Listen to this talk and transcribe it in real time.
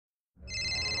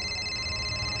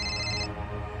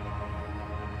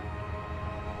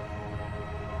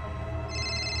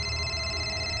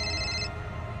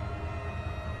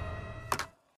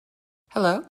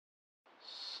Hello?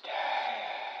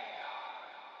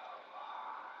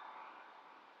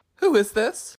 Who is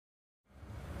this?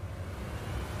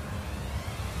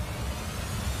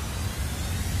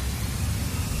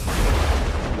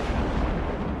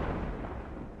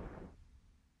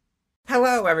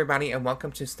 Hello, everybody, and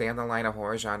welcome to Stay on the Line, a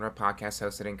horror genre podcast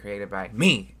hosted and created by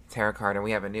me, Tara Carter. We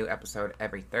have a new episode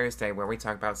every Thursday where we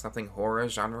talk about something horror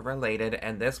genre related,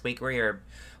 and this week we are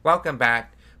welcome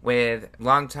back with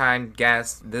longtime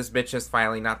guest. This bitch is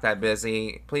finally not that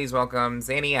busy. Please welcome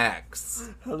Zanny X.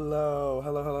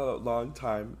 Hello, long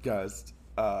time guest.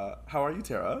 How are you,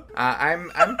 Tara?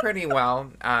 I'm pretty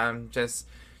well.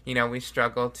 We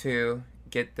struggle to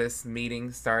get this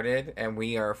meeting started, and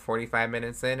we are 45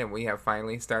 minutes in, and we have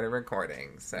finally started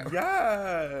recording. So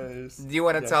yes. Do you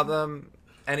want to tell them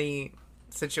any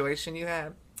situation you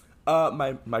had?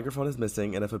 My microphone is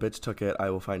missing, and if a bitch took it, I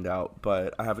will find out.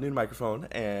 But I have a new microphone,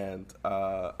 and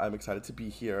I'm excited to be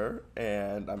here,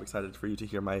 and I'm excited for you to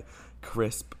hear my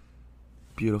crisp,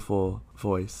 beautiful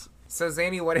voice. So,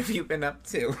 Zanny, what have you been up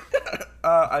to?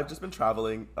 I've just been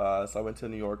traveling. So I went to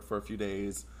New York for a few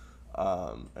days,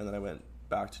 and then I went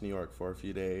back to New York for a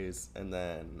few days, and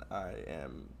then I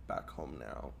am back home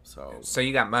now. So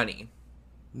you got money?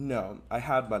 No, I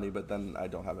had money, but then I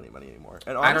don't have any money anymore.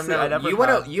 And honestly, I don't know.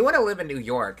 You want to live in New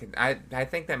York? I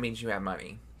think that means you have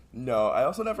money. No, I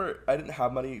didn't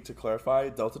have money. To clarify,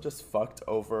 Delta just fucked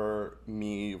over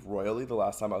me royally the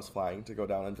last time I was flying to go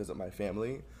down and visit my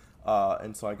family,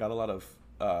 and so I got a lot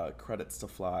of credits to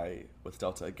fly with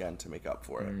Delta again to make up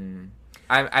for it.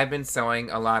 I've been sewing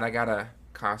a lot. I got a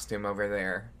costume over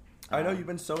there. I know you've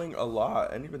been sewing a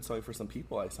lot, and you've been sewing for some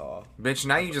people I saw. Bitch,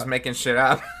 now you just making shit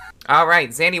up. All right,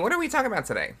 Zanny, what are we talking about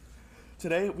today?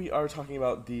 Today we are talking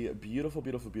about the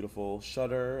beautiful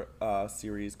Shudder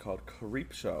series called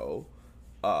Creepshow,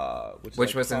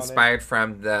 which was inspired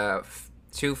from the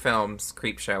two films,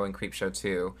 Creepshow and Creepshow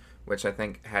 2, which I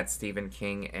think had Stephen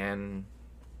King and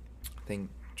I think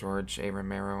George A.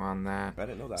 Romero on that. I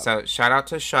didn't know that. So shout out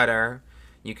to Shudder.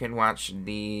 You can watch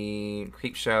the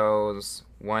Creepshows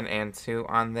 1 and 2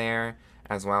 on there,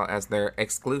 as well as their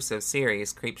exclusive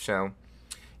series, Creepshow.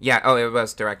 Yeah, it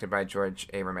was directed by George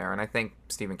A. Romero, and I think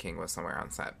Stephen King was somewhere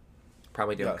on set.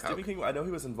 Probably doing coke. Stephen King, I know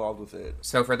he was involved with it.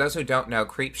 So for those who don't know,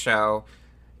 Creepshow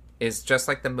is just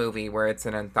like the movie, where it's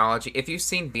an anthology. If you've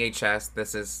seen VHS,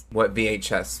 this is what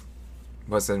VHS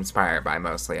was inspired by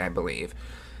mostly, I believe.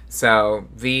 So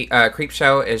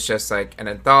Creepshow is just like an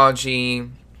anthology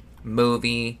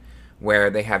movie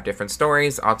where they have different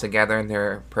stories all together, and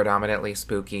they're predominantly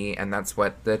spooky, and that's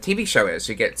what the TV show is.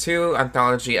 You get two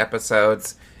anthology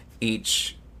episodes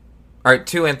each, or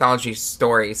two anthology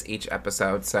stories each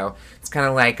episode, so it's kind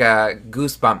of like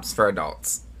Goosebumps for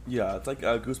adults. Yeah, it's like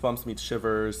Goosebumps meets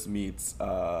Shivers meets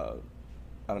I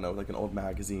don't know, like an old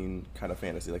magazine kind of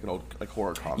fantasy, like an old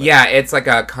horror comic. Yeah, it's like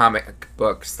a comic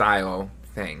book style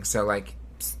thing. So like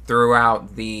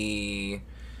throughout the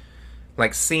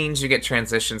scenes, you get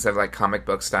transitions of like comic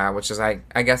book style, which is I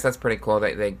guess that's pretty cool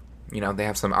that they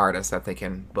have some artists that they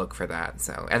can book for that.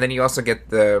 So, and then you also get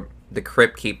the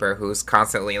Crypt Keeper, who's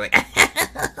constantly like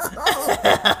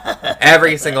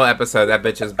every single episode that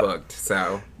bitch is booked.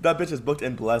 So that bitch is booked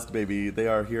and blessed, baby. They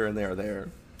are here and they are there.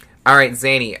 All right,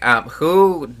 Zanny,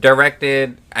 who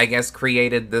directed, I guess,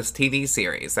 created this TV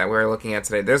series that we're looking at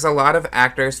today? There's a lot of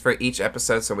actors for each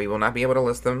episode, so we will not be able to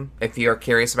list them. If you're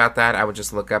curious about that, I would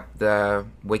just look up the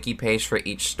wiki page for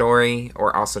each story,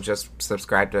 or also just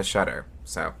subscribe to Shudder.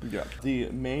 So yeah, the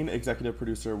main executive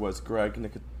producer was Greg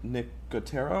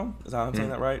Nicotero. Is that how I'm saying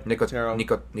that right?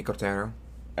 Nicotero.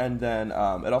 And then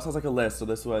it also has like a list. So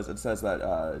it says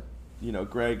that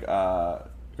Greg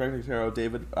Nicotero,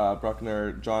 David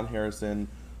Bruckner, John Harrison,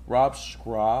 Rob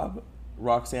Schraub,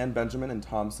 Roxanne Benjamin, and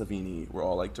Tom Savini were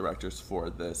all like directors for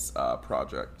this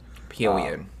project.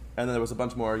 Period. And then there was a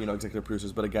bunch more, executive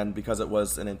producers. But again, because it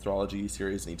was an anthology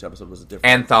series, and each episode was a different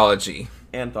anthology.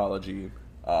 Anthropology.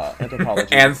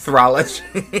 Anthropology.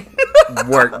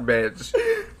 Work, bitch.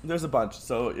 There's a bunch.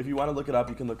 So if you want to look it up,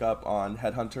 you can look up on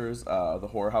Headhunters, the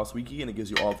Horror House Wiki, and it gives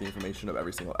you all of the information of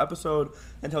every single episode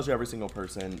and tells you every single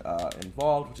person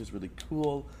involved, which is really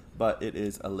cool. But it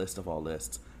is a list of all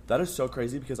lists. That is so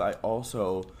crazy because I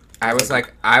was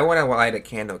like, I want to light a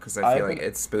candle because I feel like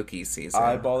it's spooky season.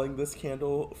 Eyeballing this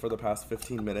candle for the past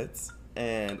 15 minutes,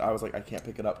 and I was like, I can't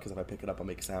pick it up because if I pick it up, I'll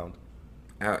make sound.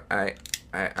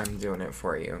 I'm doing it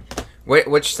for you.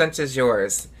 Which scent is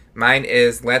yours? Mine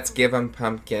is Let's Give 'Em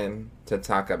Pumpkin to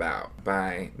Talk About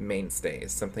by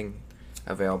Mainstays. Something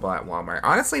available at Walmart.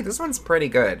 Honestly, this one's pretty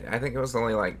good. I think it was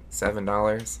only like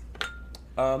 $7.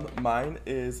 Mine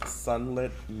is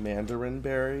Sunlit Mandarin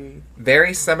Berry.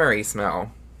 Very summery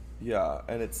smell. Yeah,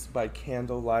 and it's by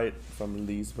Candlelight from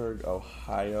Leesburg,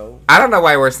 Ohio. I don't know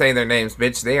why we're saying their names,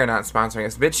 bitch. They are not sponsoring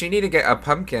us. Bitch, you need to get a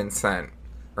pumpkin scent.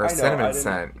 Or a cinnamon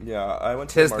scent. Yeah, I went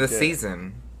to Tis the market. the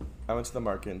season. I went to the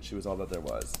market and she was all that there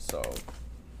was, so.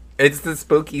 It's the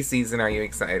spooky season. Are you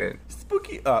excited?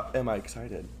 Spooky, am I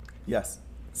excited? Yes.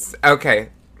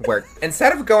 Okay, work.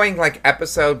 Instead of going like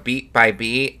episode beat by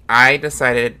beat, I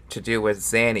decided to do with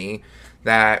Zanny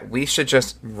that we should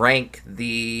just rank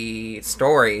the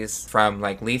stories from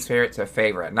like least favorite to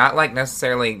favorite. Not like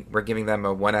necessarily we're giving them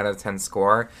a 1 out of 10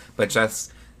 score, but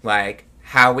just like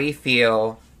how we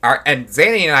feel. And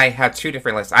Zanny and I have 2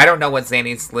 different lists. I don't know what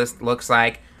Zanny's list looks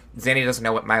like. Zanny doesn't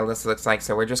know what my list looks like,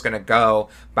 so we're just going to go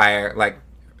by like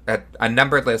a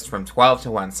numbered list from 12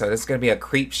 to 1. So this is going to be a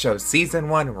Creepshow Season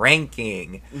 1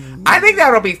 ranking. Mm-hmm. I think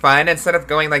that'll be fun. Instead of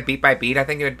going like beat by beat, I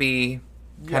think it would be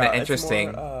kind of interesting.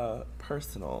 It's more,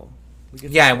 personal. We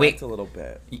can a little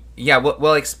bit. Yeah,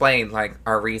 we'll explain like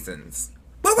our reasons.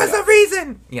 What was the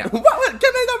reason? Yeah. Give me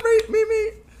the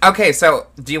me. Okay, so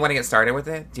do you want to get started with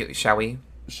it? Shall we?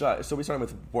 So we starting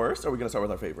with worst, or are we gonna start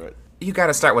with our favorite? You got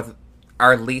to start with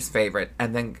our least favorite,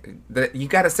 and then you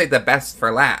got to say the best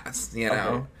for last. You know.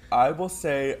 Okay. I will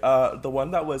say the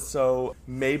one that was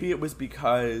maybe it was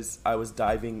because I was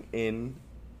diving in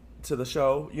to the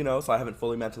show, so I haven't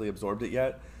fully mentally absorbed it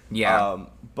yet. Yeah.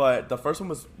 But the first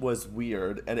one was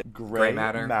weird, and Gray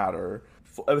Matter.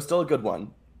 It was still a good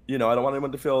one. I don't want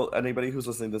anyone to feel, anybody who's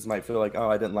listening to this might feel like, oh,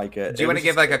 I didn't like it. Do you want to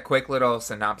give like a quick little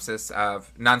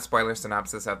non-spoiler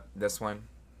synopsis of this one?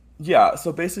 Yeah,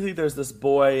 so basically there's this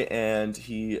boy and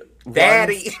he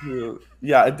Daddy!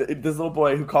 This little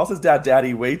boy who calls his dad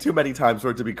Daddy way too many times for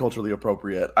it to be culturally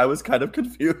appropriate. I was kind of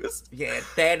confused. Yeah,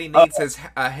 Daddy needs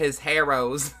his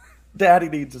heroes. Daddy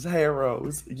needs his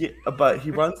heroes. Yeah, but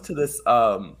he runs to this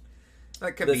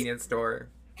convenience store.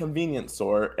 Convenience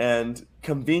store, and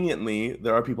conveniently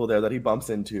there are people there that he bumps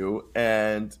into,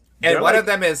 and one of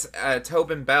them is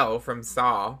Tobin Bell from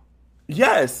Saw.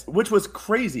 Yes, which was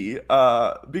crazy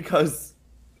because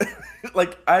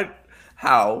what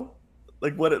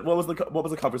was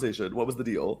the conversation? What was the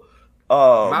deal?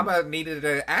 Mama needed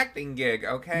an acting gig,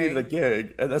 okay? Needed a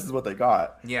gig, and this is what they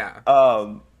got. Yeah.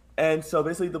 And so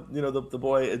basically, the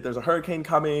boy, there's a hurricane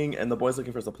coming, and the boy's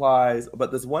looking for supplies. But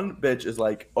this one bitch is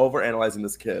like overanalyzing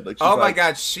this kid. Like, oh my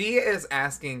god, she is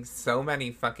asking so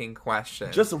many fucking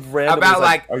questions, just randomly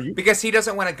about because he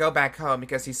doesn't want to go back home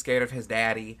because he's scared of his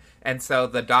daddy, and so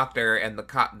the doctor and the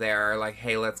cop there are like,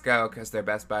 hey, let's go because they're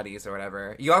best buddies or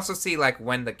whatever. You also see like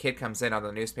when the kid comes in on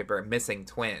the newspaper, missing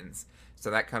twins.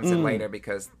 So that comes in later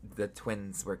because the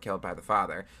twins were killed by the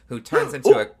father, who turns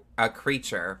into a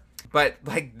creature. But,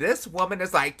 like, this woman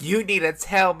is like, you need to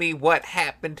tell me what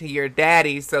happened to your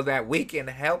daddy so that we can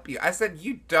help you. I said,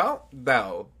 you don't,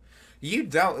 though. You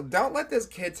don't. Don't let this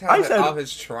kid tell all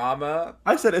his trauma.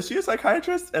 I said, is she a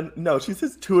psychiatrist? And no, she's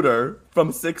his tutor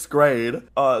from 6th grade.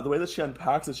 The way that she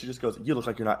unpacks it, she just goes, you look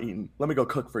like you're not eating. Let me go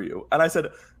cook for you. And I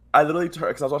said, I literally,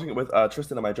 because I was watching it with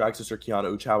Tristan and my drag sister,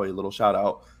 Kiana Uchawi, little shout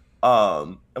out.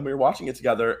 And we were watching it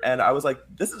together, and I was like,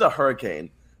 this is a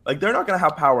hurricane. Like, they're not going to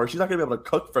have power. She's not going to be able to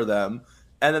cook for them.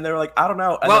 And then they were like, I don't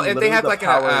know. And well, if they have, like,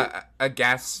 a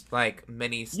gas, like,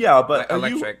 mini... Yeah, but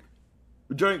electric...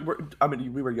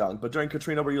 we were young, but during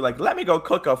Katrina, were you like, let me go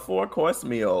cook a 4-course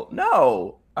meal?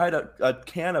 No. I had a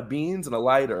can of beans and a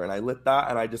lighter, and I lit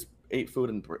that, and I just ate food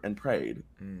and prayed.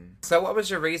 So what was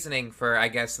your reasoning for, I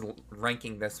guess,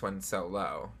 ranking this one so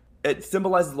low? It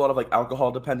symbolizes a lot of, like,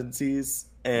 alcohol dependencies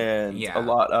and a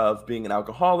lot of being an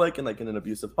alcoholic and, like, in an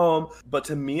abusive home. But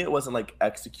to me, it wasn't, like,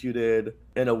 executed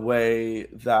in a way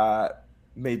that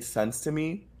made sense to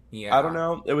me. Yeah. I don't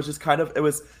know. It was just kind of,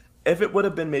 if it would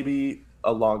have been maybe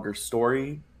a longer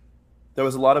story, there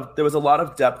was a lot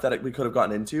of depth that we could have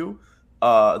gotten into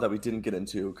that we didn't get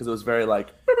into because it was very, like...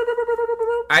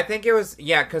 I think it was,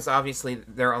 because obviously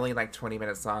they're only like 20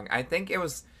 minutes long. I think it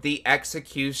was the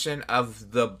execution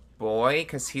of the boy,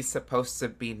 because he's supposed to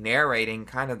be narrating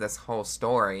kind of this whole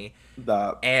story.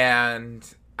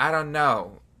 And I don't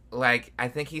know. Like, I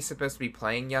think he's supposed to be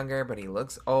playing younger, but he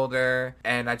looks older.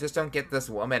 And I just don't get this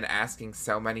woman asking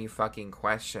so many fucking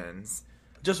questions.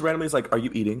 Just randomly, it's like, are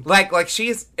you eating? Like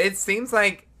it seems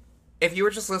like if you were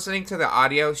just listening to the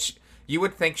audio, you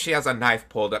would think she has a knife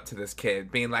pulled up to this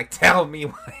kid, being like, tell me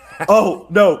what happened. Oh,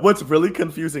 no. What's really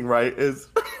confusing, right, is...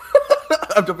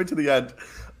 I'm jumping to the end.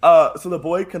 So the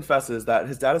boy confesses that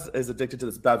his dad is addicted to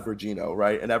this Beveragino,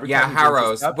 right? And every time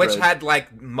Harrow's, which had,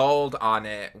 like, mold on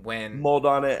it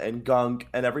and gunk,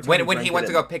 and every time when he went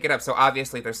to go pick it up. So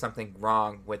obviously there's something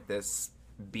wrong with this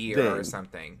beer or thing.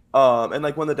 something. And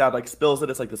like when the dad like spills it,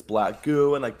 it's like this black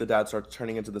goo, and like the dad starts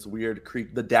turning into this weird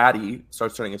the daddy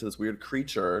starts turning into this weird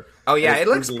creature, Oh and yeah, it's it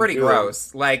looks oozing pretty goo.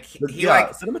 gross. Like But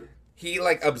yeah, cinema. he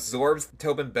like absorbs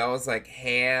Tobin Bell's like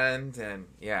hand and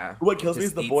yeah, What kills me is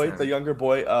just the eats boy, the him. younger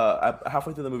boy.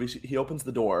 Halfway through the movie, he opens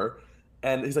the door,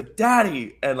 and he's like,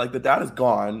 "Daddy!" And like the dad is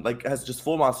gone, like has just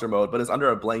full monster mode, but is under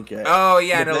a blanket. Oh And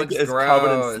yeah, the and it blanket looks is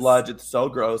covered in gross. sludge. It's so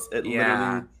gross. It Yeah.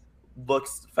 literally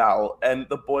looks foul. And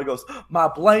the boy goes, "My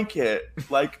blanket!"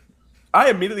 Like, I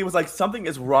immediately was like, "Something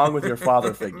is wrong with your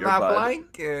father figure, My bud."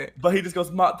 blanket. But he just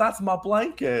goes, "That's my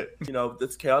blanket." You know,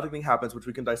 this chaotic thing happens, which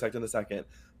we can dissect in a second.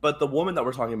 But the woman that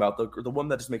we're talking about, the woman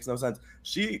that just makes no sense,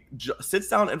 she sits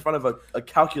down in front of a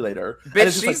calculator and is Bitch,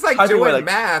 just she's like like typing away, doing like,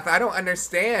 math. I don't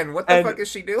understand. What the and fuck is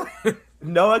she doing?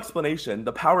 no explanation.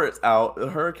 The power is out. The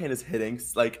hurricane is hitting.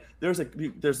 Like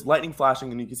there's lightning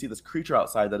flashing, and you can see this creature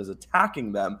outside that is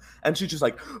attacking them. And she's just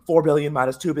like 4 billion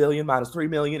minus 2 billion minus 3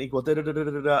 million equals da da da da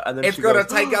da da. And then It's she gonna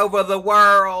goes, take over the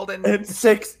world and "In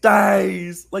 6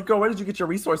 days." Like, girl, where did you get your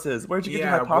resources? Where did you get your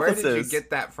yeah, where did you hypothesis? get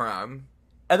that from?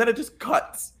 And then it just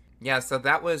cuts. Yeah, so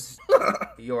that was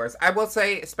yours. I will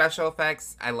say special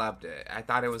effects, I loved it. I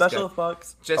thought it was Special good.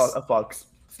 effects. Just Effects.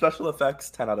 Special effects.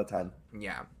 10 out of 10.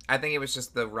 yeah. I think it was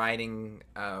just the writing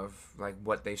of like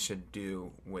what they should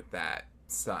do with that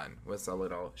sun was a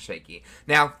little shaky.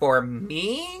 Now for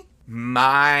me,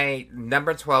 my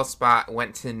number 12 spot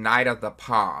went to Night of the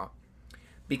Paw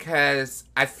because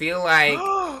I feel like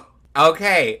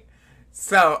okay,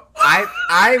 so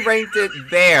I ranked it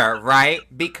there, right?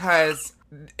 Because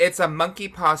it's a monkey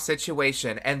paw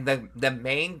situation and the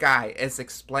main guy is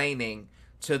explaining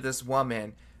to this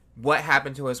woman what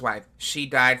happened to his wife. She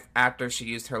died after she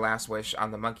used her last wish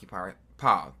on the monkey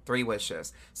paw, 3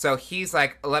 wishes. So he's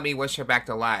like, let me wish her back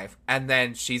to life. And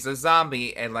then she's a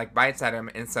zombie and like bites at him.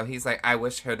 And so he's like, I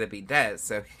wish her to be dead.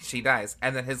 So she dies.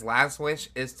 And then his last wish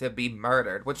is to be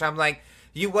murdered, which I'm like,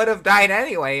 you would have died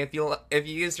anyway if you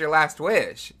used your last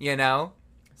wish, you know?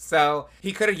 So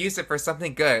he could have used it for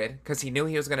something good because he knew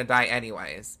he was going to die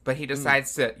anyways. But he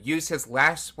decides to use his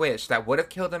last wish that would have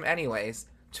killed him anyways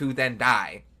to then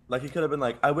die. Like, he could have been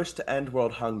like, "I wish to end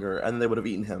world hunger," and then they would have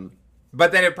eaten him.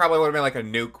 But then it probably would have been like a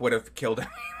nuke would have killed him.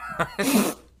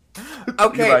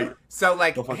 Okay, You're right. so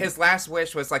like his last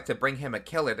wish was like to bring him a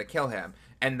killer to kill him.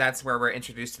 And that's where we're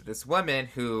introduced to this woman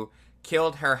who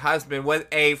killed her husband with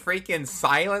a freaking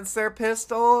silencer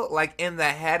pistol, like in the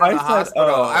head of the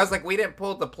hospital. I was like, we didn't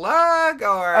pull the plug,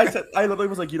 or I literally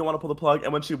was like, "You don't want to pull the plug."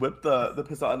 And when she whipped the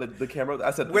pistol on the camera, I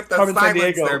said, with the "Carmen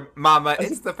silencer, Sandiego." Mama.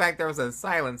 It's the fact there was a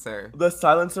silencer The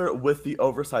silencer with the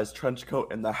oversized trench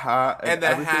coat and the hat and the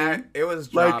everything. hat. It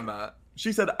was Like, drama.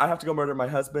 she said, "I have to go murder my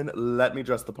husband. Let me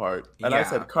dress the part." And I Yeah.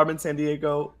 said, "Carmen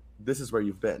Sandiego, this is where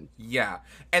you've been." Yeah,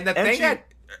 and the And thing she- that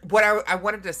what I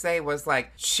wanted to say was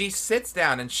like she sits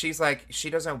down and she's like she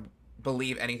doesn't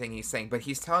believe anything he's saying, but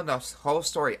he's telling the whole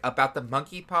story about the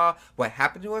monkey paw, what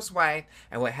happened to his wife,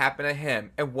 and what happened to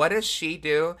him. And what does she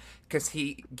do? Because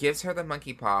he gives her the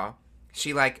monkey paw.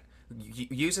 She like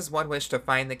uses one wish to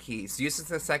find the keys, uses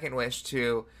the second wish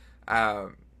to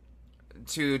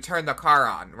turn the car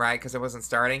on, right? Because it wasn't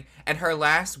starting. And her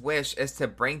last wish is to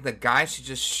bring the guy she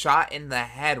just shot in the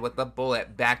head with a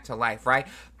bullet back to life, right?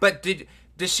 But did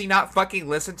she not fucking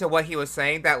listen to what he was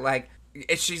saying? That like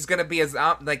she's gonna be a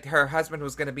zombie, like her husband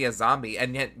was gonna be a zombie,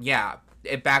 and yet yeah,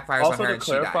 it backfires Also, on her to and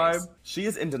clarify, she dies. she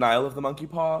is in denial of the monkey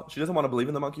paw. She doesn't want to believe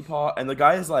in the monkey paw. And the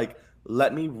guy is like,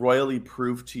 "Let me royally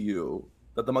prove to you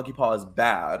that the monkey paw is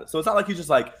bad." So it's not like he's just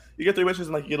like, "You get 3 wishes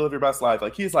and like you get to live your best life."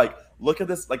 Like, he's like, "Look at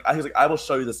this." Like, he's like, "I will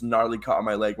show you this gnarly cut on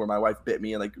my leg where my wife bit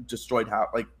me and like destroyed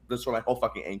my whole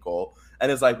fucking ankle."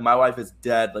 And it's like, "My wife is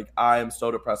dead. Like, I am so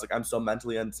depressed. Like, I'm so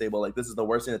mentally unstable. Like, this is the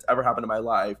worst thing that's ever happened in my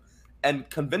life." And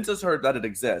convinces her that it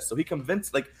exists. So he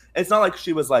convinced, like, it's not like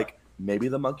she was like, "Maybe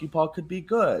the monkey paw could be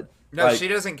good." No, like, she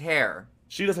doesn't care.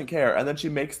 she doesn't care. And then she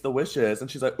makes the wishes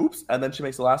and she's like, "Oops." And then she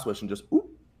makes the last wish and just, "Oop."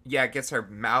 Yeah, it gets her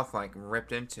mouth like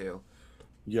ripped into.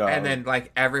 Yeah. And then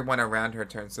like everyone around her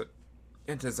turns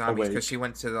into zombies because Awake. she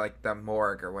went to like the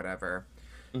morgue or whatever.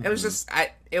 Mm-hmm. It was just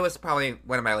it was probably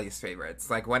one of my least favorites.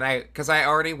 Like when because I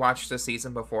already watched the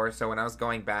season before, so when I was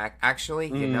going back, actually,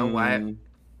 you know what?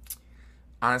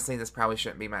 Honestly, this probably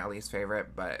shouldn't be my least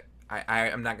favorite, but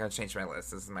I'm not going to change my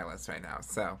list. This is my list right now.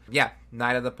 So, yeah,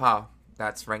 Night of the Paw.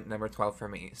 That's ranked number 12 for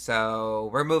me. So,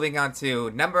 we're moving on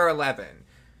to number 11.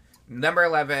 Number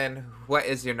 11, what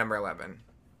is your number 11?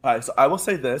 All right, so I will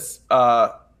say this.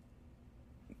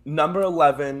 Number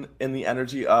 11 in the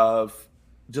energy of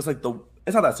just like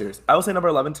it's not that serious. I will say number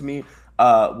 11 to me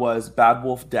was Bad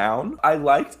Wolf Down.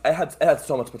 It had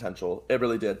so much potential. It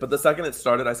really did. But the second it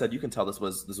started, I said, you can tell this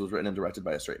was written and directed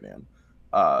by a straight man.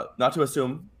 Not to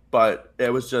assume, but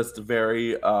it was just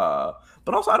very.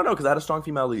 But also, I don't know, because I had a strong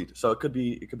female lead, so it could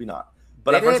be not.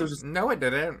 But at first, it was just No, it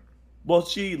didn't. well,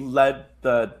 she led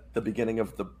the beginning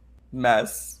of the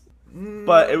mess,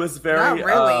 but it was very Not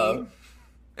really.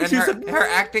 And she her, said, her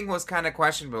acting was kind of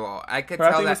questionable. I could her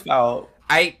tell acting that. was foul.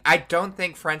 I don't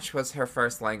think French was her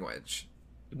first language.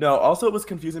 No, also it was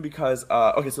confusing because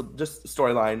okay, so just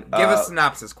storyline. Give a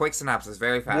synopsis, quick synopsis,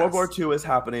 very fast. World War II is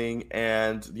happening,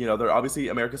 and they're obviously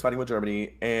America's fighting with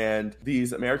Germany, and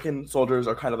these American soldiers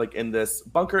are kind of like in this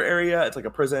bunker area. It's like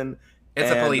a prison. It's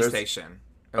a police station.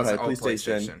 Okay, police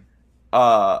station.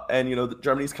 And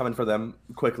Germany's coming for them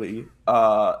quickly.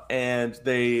 And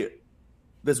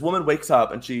this woman wakes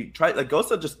up and she goes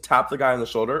to just tap the guy on the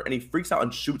shoulder, and he freaks out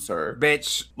and shoots her.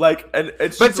 Bitch. And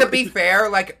it's but to be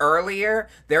fair, earlier,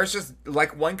 there's just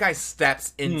one guy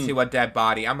steps into a dead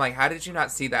body. I'm like, how did you not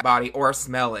see that body or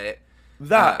smell it?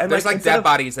 And there's dead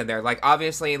bodies in there.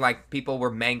 Obviously, people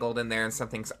were mangled in there and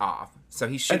something's off. So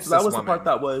he shoots that this was woman. The part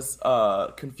that was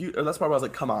confused. That's the part where I was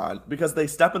like, come on. Because they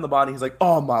step in the body, he's like,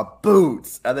 oh, my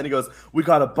boots. And then he goes, we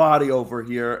got a body over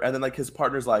here. And then his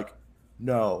partner's like,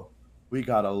 no, we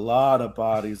got a lot of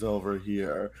bodies over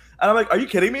here. And I'm like, are you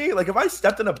kidding me? If I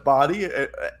stepped in a body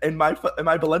in my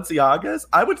Balenciagas,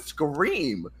 I would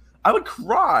scream. I would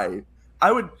cry.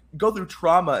 I would go through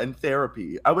trauma and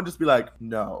therapy. I would just be like,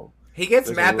 no. He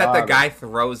gets mad that the guy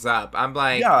throws up. I'm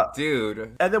like, yeah.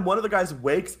 Dude. And then one of the guys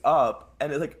wakes up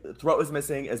and it's throat is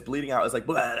missing, is bleeding out, is like,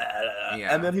 blah, blah, blah.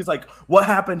 Yeah. And then he's like, what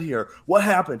happened here? What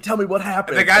happened? Tell me what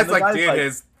happened. And the guy's like, dude,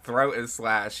 his throat is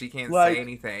slashed. He can't say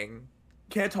anything.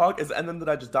 Can't talk, and then the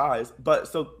guy just dies. But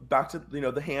so back to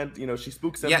the hand, she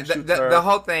spooks him. Yeah, and shoots her. The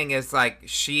whole thing is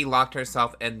she locked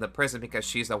herself in the prison because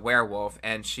she's a werewolf,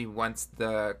 and she wanted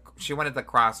the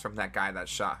cross from that guy that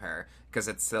shot her because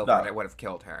it's silver and it would have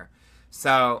killed her.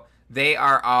 So they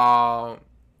are all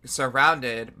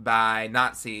surrounded by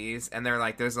Nazis, and they're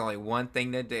like, there's only one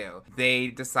thing to do. They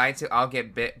decide to all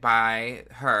get bit by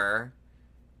her,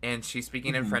 and she's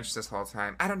speaking in French this whole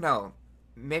time. I don't know.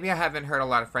 Maybe I haven't heard a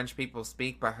lot of French people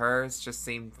speak, but hers just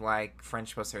seemed like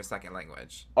French was her second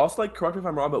language. Also, correct me if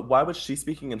I'm wrong, but why was she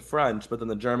speaking in French, but then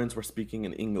the Germans were speaking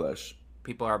in English?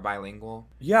 People are bilingual.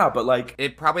 Yeah, but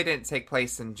it probably didn't take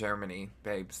place in Germany,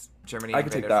 babes. Germany. I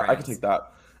could take that. France. I could take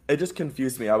that. It just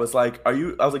confused me. I was like,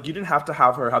 you didn't have to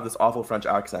have her have this awful French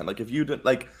accent. If you did,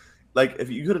 if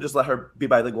you could have just let her be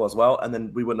bilingual as well, and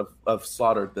then we wouldn't have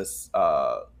slaughtered this.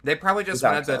 They probably just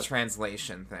wanted the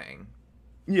translation thing.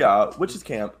 Yeah, which is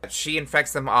camp. She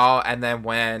infects them all, and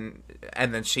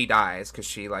then she dies because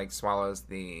she swallows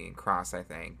the cross, I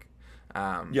think.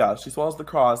 Yeah, she swallows the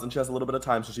cross, and she has a little bit of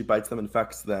time, so she bites them,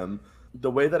 infects them. The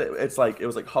way that it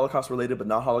was Holocaust related, but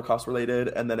not Holocaust related,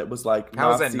 and then it was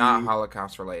how is it not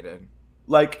Holocaust related?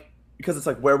 Because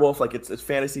it's werewolf, it's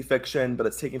fantasy fiction, but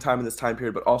it's taking time in this time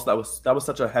period. But also that was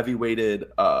such a heavy weighted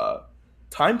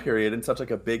time period and such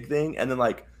a big thing, and then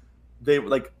they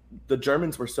the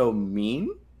Germans were so mean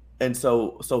and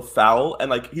so foul,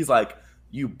 and he's like,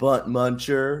 you butt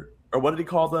muncher, or what did he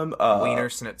call them? Wiener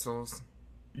schnitzels.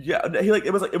 Yeah,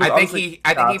 it was I think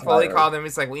he fully called them.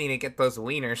 It's like, we need to get those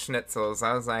wiener schnitzels.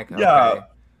 I was like, okay. Yeah,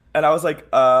 and I was like,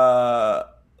 I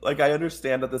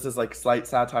understand that this is slight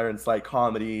satire and slight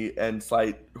comedy and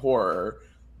slight horror,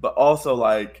 but also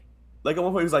at one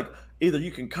point he was like, either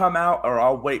you can come out or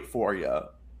I'll wait for you.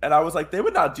 And I was like, they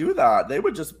would not do that. They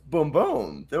would just boom,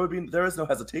 boom. There is no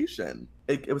hesitation.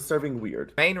 It was serving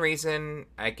weird. Main reason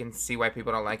I can see why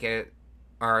people don't like it,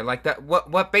 or that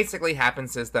what basically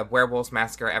happens is the werewolves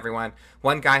massacre everyone.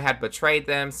 One guy had betrayed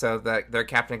them, so their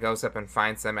captain goes up and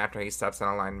finds them after he steps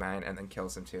on a landmine and then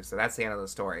kills him too. So that's the end of the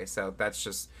story. So that's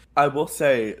just. I will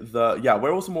say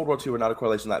werewolves in World War II were not a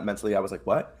correlation that mentally I was like,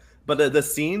 what? But the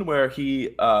scene where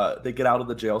they get out of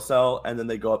the jail cell and then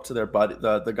they go up to their buddy,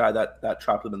 the guy that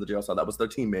trapped them in the jail cell, that was their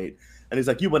teammate, and he's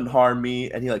like, you wouldn't harm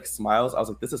me, and he smiles. I was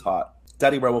like, this is hot.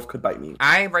 Daddy Werewolf could bite me.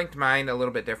 I ranked mine a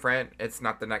little bit different. It's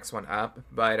not the next one up,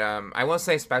 but I will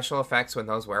say special effects when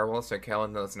those werewolves are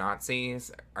killing those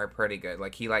Nazis are pretty good.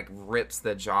 He rips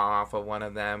the jaw off of one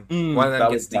of them. One of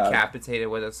them gets decapitated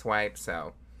with a swipe.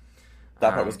 So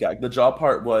that part was gag. The jaw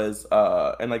part was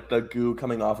and the goo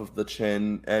coming off of the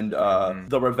chin, and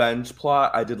the revenge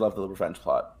plot. I did love the revenge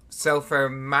plot. So for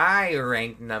my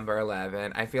rank number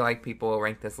 11, I feel like people will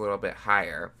rank this a little bit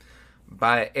higher.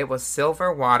 But it was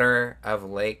Silver Water of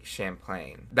Lake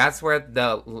Champlain. That's where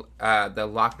the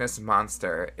Loch Ness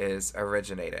Monster is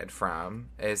originated from.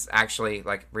 Is actually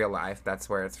real life. That's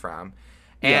where it's from.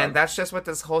 And that's just what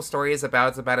this whole story is about.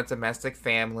 It's about a domestic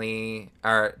family,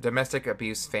 or domestic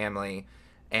abuse family.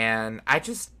 And I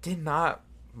just did not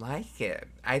like it.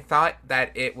 I thought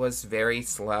that it was very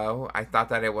slow. I thought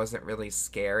that it wasn't really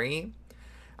scary.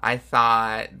 I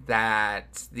thought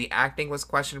that the acting was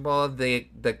questionable. The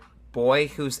boy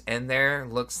who's in there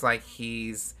looks like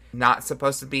he's not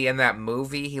supposed to be in that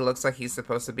movie. He looks like he's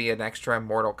supposed to be an extra in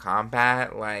Mortal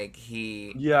Kombat. Like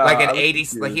like an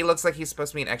 80s, like he looks like he's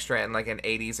supposed to be an extra in like an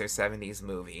 80s or 70s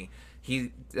movie.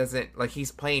 He doesn't, like,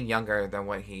 he's playing younger than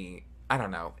what I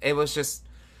don't know. It was just,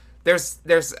 there's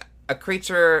a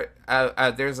creature,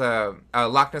 there's a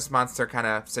Loch Ness Monster kind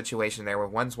of situation there where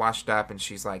one's washed up and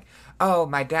she's like, oh,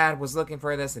 my dad was looking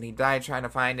for this and he died trying to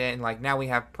find it, and like now we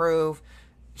have proof.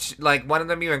 Like, one of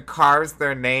them even carves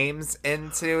their names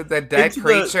into the dead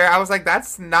creature. I was like,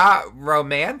 that's not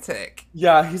romantic.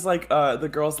 Yeah, he's like, the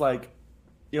girl's like,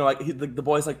 you know, like the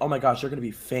boy's like, oh my gosh, you're gonna be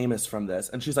famous from this,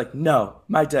 and she's like, no,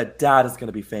 my dead dad is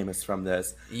gonna be famous from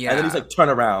this. Yeah, and then he's like, turn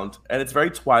around, and it's very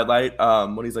Twilight.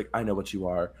 When he's like, I know what you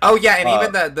are. Oh yeah, and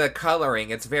even the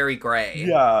coloring, it's very gray.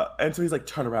 Yeah, and so he's like,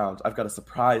 turn around, I've got a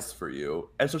surprise for you.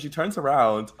 And so she turns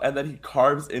around, and then he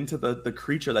carves into the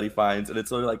creature that he finds, and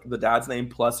it's literally like the dad's name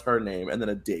plus her name, and then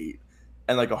a date,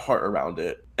 and like a heart around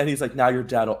it. And he's like, now your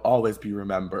dad will always be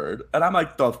remembered. And I'm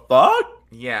like, the fuck?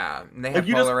 Yeah, and they have if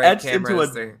you just Polaroid etched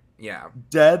cameras. into a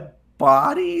dead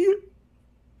body.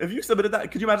 If you submitted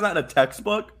that, could you imagine that in a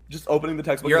textbook? Just opening the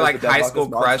textbook. You're like high school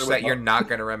crush that you're not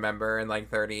gonna remember in like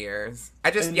 30 years.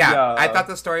 I thought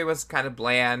the story was kind of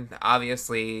bland.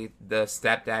 Obviously, the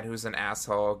stepdad, who's an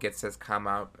asshole, gets his come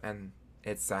up, and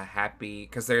it's a happy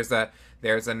because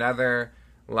there's another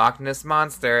Loch Ness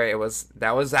Monster.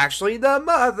 That was actually the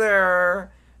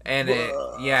mother, and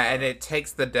it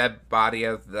takes the dead body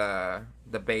of the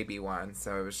baby one.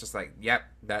 So it was just like, yep,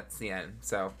 that's the end.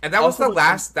 So, and that was the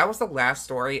last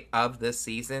story of this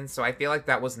season. So I feel like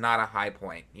that was not a high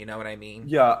point. You know what I mean?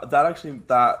 Yeah,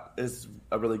 that is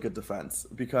a really good defense,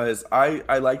 because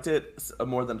I liked it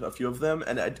more than a few of them,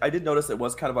 and I did notice it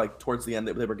was kind of like towards the end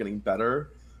that they were getting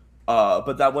better.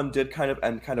 But that one did kind of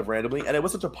end kind of randomly, and it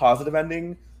was such a positive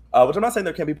ending. Which I'm not saying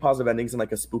there can't be positive endings in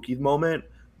like a spooky moment,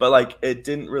 but like it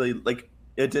didn't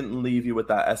leave you with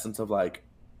that essence of like,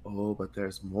 oh, but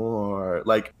there's more.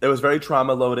 Like, it was very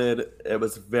trauma loaded. It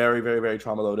was very, very, very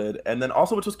trauma loaded. And then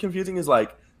also, which was confusing, is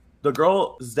like the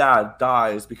girl's dad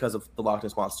dies because of the Loch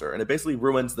Ness Monster, and it basically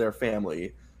ruins their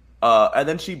family. And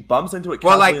then she bumps into it.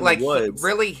 Well, in the woods.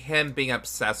 Really, him being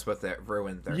obsessed with it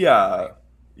ruined their family. Yeah,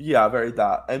 yeah, very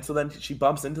that. And so then she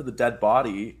bumps into the dead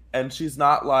body, and she's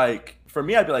not like, for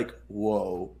me, I'd be like,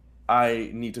 whoa,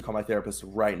 I need to call my therapist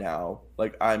right now.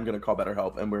 Like, I'm gonna call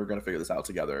BetterHelp, and we're gonna figure this out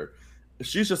together.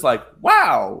 She's just like,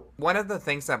 wow. One of the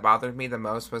things that bothered me the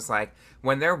most was like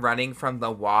when they're running from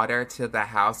the water to the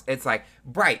house, it's like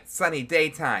bright, sunny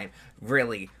daytime,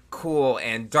 really cool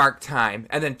and dark time.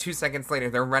 And then 2 seconds later,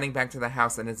 they're running back to the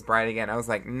house and it's bright again. I was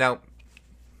like, nope.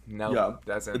 No, yeah, it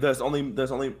doesn't. There's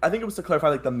only, I think it was to clarify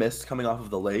like the mist coming off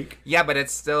of the lake. Yeah, but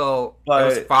it's still, it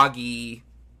was foggy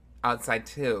outside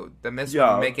too. The mist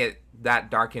would make it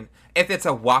that dark. And if it's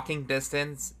a walking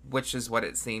distance, which is what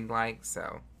it seemed like,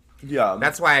 so. Yeah.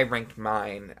 That's why I ranked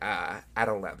mine at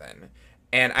 11.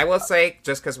 And I will say,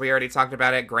 just because we already talked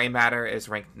about it, Gray Matter is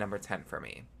ranked number 10 for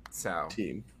me. So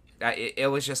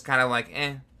it was just kind of like,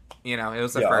 you know, it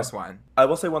was the first one. I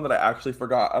will say one that I actually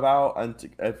forgot about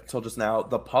until just now,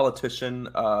 the Politician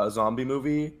zombie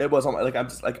movie. It was like, I'm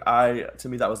just like, to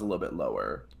me that was a little bit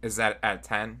lower. Is that at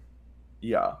 10?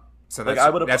 Yeah. So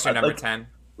that's your number 10?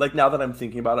 Like, now that I'm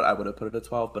thinking about it, I would have put it at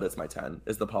 12, but it's my 10,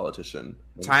 is The Politician.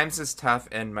 Times is Tough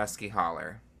and Muskie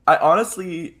Holler. I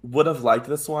honestly would have liked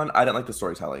this one. I didn't like the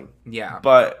storytelling. Yeah.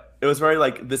 But it was very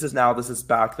like, this is now, this is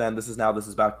back then, this is now, this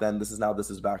is back then, this is now, this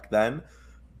is back then.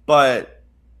 But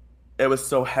it was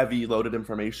so heavy loaded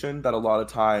information that a lot of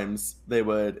times they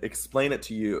would explain it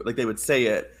to you, like they would say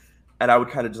it, and I would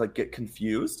kind of just like get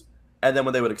confused. And then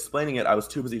when they were explaining it, I was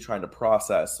too busy trying to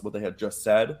process what they had just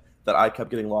said that I kept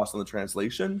getting lost in the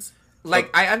translations. Like,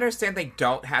 I understand they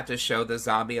don't have to show the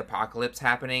zombie apocalypse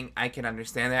happening. I can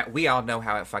understand that. We all know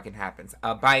how it fucking happens.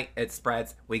 A bite, it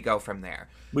spreads, we go from there.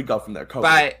 COVID.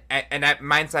 But, and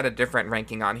mine's at a different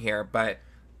ranking on here, but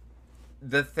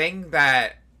the thing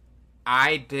that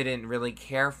I didn't really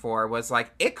care for was,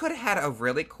 like, it could have had a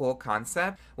really cool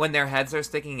concept when their heads are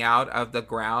sticking out of the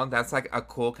ground. That's, like, a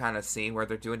cool kind of scene where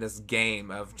they're doing this game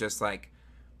of just, like,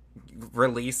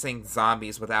 releasing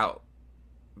zombies without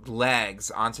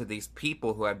legs onto these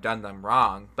people who have done them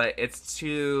wrong. But it's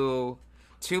too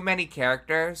many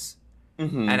characters,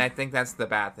 and I think that's the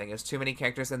bad thing. It's too many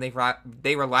characters, and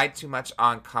they relied too much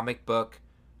on comic book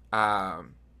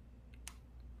um,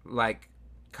 like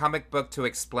comic book to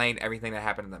explain everything that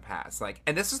happened in the past. Like,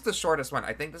 and this is the shortest one.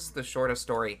 I think this is the shortest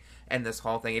story in this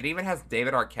whole thing. It even has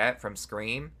David Arquette from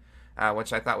Scream,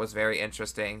 which I thought was very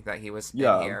interesting that he was in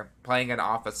here playing an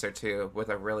officer too with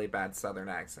a really bad Southern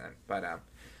accent. But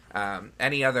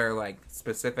any other like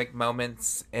specific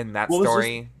moments in that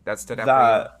story that stood out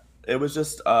for you? It was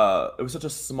just it was such a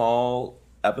small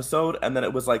episode, and then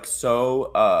it was like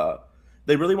so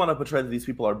they really want to portray that these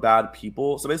people are bad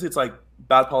people. So basically, it's like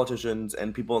bad politicians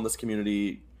and people in this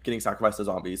community getting sacrificed to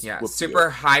zombies. Yeah, super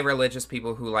high religious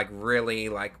people who like really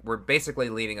like were basically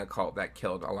leading a cult that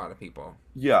killed a lot of people.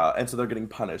 Yeah, and so they're getting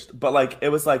punished. But like it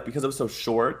was like because it was so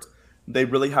short, they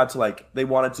really had to like they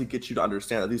wanted to get you to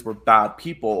understand that these were bad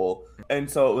people. And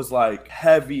so it was like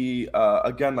heavy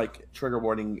again like trigger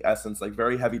warning essence, like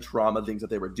very heavy trauma things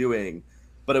that they were doing.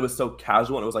 But it was so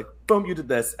casual and it was like boom, you did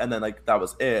this and then like that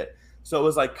was it. So it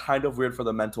was like kind of weird for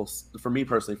the for me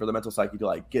personally, for the mental psyche to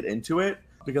like get into it.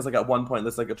 Because like at one point,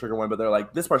 this is like a trigger warning, but they're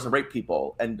like, this person raped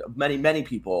people and many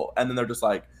people. And then they're just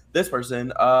like, this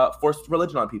person forced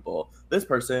religion on people. This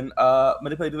person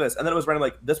manipulated this. And then it was random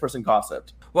like, this person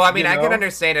gossiped. Well, I mean, I can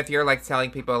understand if you're like telling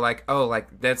people like, oh,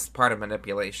 like that's part of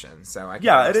manipulation. So I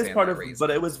can it is part of, reason. But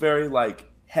it was very like,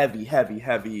 heavy.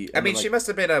 I mean, she must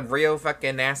have been a real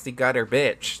fucking nasty gutter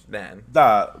bitch then.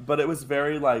 But it was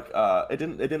very like it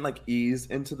didn't like ease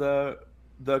into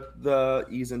the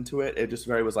ease into it. It just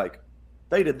very was like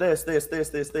they did this,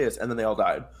 and then they all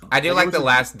died. I do like the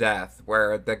last death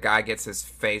where the guy gets his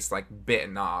face like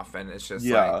bitten off, and it's just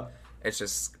like it's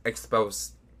just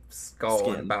exposed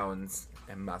skull and bones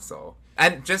and muscle.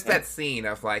 And just that scene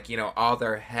of, like, you know, all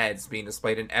their heads being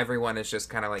displayed and everyone is just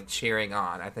kind of, like, cheering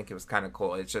on. I think it was kind of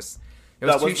cool. It was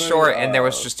too short and there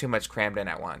was just too much crammed in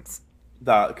at once.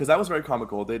 Because that was very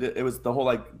comical. It was the whole,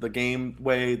 like, the game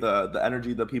way, the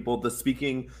energy, the people, the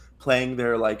speaking, playing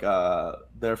their, like,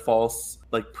 their false,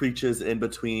 like, preaches in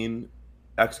between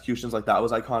executions. Like, that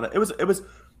was iconic.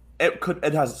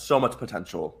 It has so much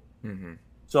potential. Mm-hmm.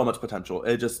 So much potential.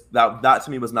 It just, that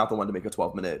to me was not the one to make a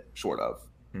 12-minute short of.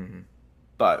 Mm-hmm.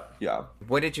 But, yeah.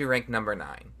 What did you rank number 9?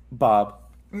 Bob.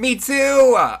 Me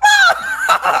too!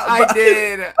 I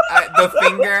did. The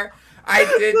Finger. I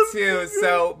did too.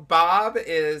 So,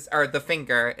 The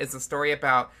Finger is a story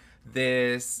about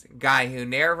this guy who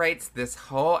narrates this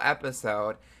whole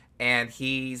episode, and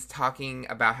he's talking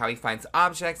about how he finds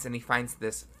objects, and he finds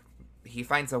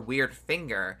a weird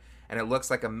finger, and it looks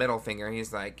like a middle finger, and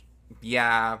he's like,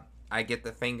 yeah, I get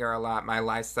the finger a lot, my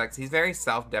life sucks. He's very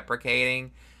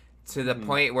self-deprecating, to the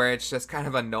point where it's just kind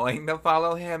of annoying to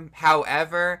follow him.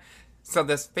 However, so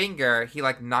this finger, he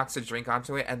like knocks a drink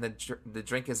onto it, and the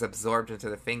drink is absorbed into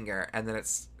the finger, and then it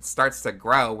starts to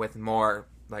grow with more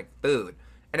like food,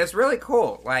 and it's really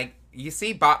cool. Like you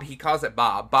see Bob, he calls it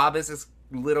Bob. Bob is this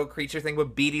little creature thing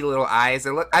with beady little eyes.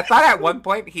 I thought at one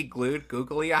point he glued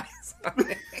googly eyes on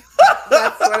it.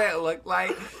 That's what it looked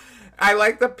like. I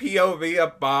like the POV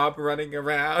of Bob running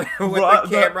around with the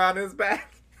camera on his back.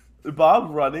 Bob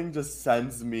running just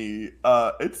sends me.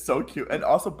 It's so cute. And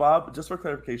also Bob, just for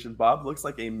clarification, Bob looks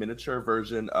like a miniature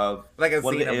version of like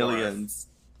one of the aliens.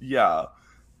 Yeah.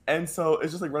 And so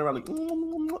it's just like running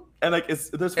around like, and like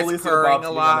there's fully purring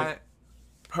a lot. Like,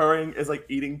 purring is like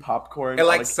eating popcorn. It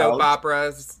like soap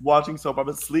operas. Watching soap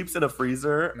operas. Sleeps in a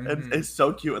freezer. And it's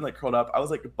so cute and like curled up. I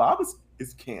was like, Bob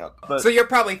is camp. But, so you're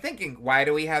probably thinking, why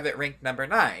do we have it ranked number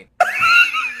 9?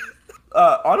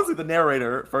 Honestly, the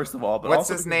narrator, first of all. But what's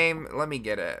his name? Let me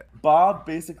get it. Bob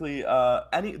basically,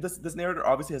 this narrator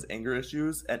obviously has anger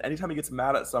issues, and anytime he gets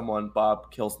mad at someone,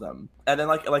 Bob kills them. And then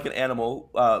like an animal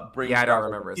brings I don't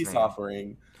remember a his peace name.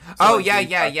 offering. So,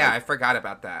 I forgot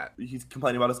about that. He's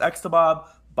complaining about his ex to Bob.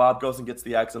 Bob goes and gets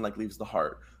the ex and like leaves the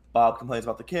heart. Bob complains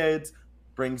about the kids,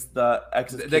 brings the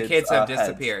ex's the kids have heads.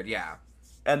 disappeared, yeah.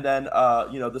 And then,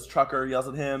 this trucker yells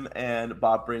at him, and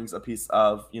Bob brings a piece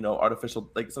of, artificial,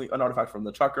 like an artifact from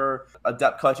the trucker. A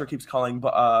debt collector keeps calling,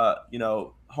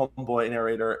 homeboy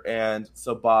narrator, and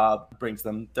so Bob brings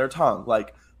them their tongue.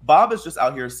 Like, Bob is just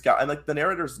out here and like the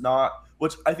narrator's not,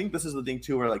 which I think this is the thing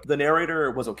too, where like the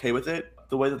narrator was okay with it.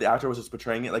 The way that the actor was just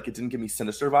portraying it, like it didn't give me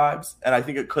sinister vibes, and I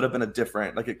think it could have been a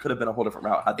whole different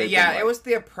route had they. Yeah, been, like, it was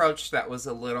the approach that was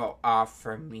a little off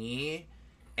for me,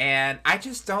 and I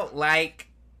just don't like.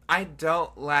 I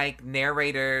don't like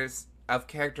narrators of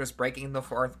characters breaking the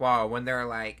fourth wall when they're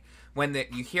like,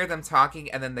 you hear them talking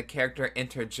and then the character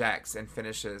interjects and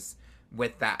finishes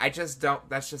with that. I just don't.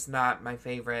 That's just not my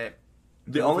favorite.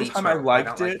 The only time I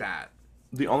liked it. Like that.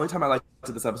 The only time I liked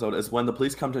this episode is when the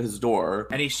police come to his door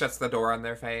And he shuts the door on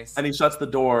their face. and he shuts the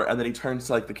door and then he turns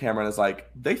to like the camera and is like,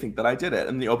 they think that I did it.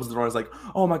 And then he opens the door and is like,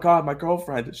 oh my God, my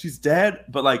girlfriend, she's dead.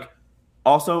 But like,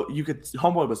 also, you could,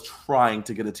 Homeboy was trying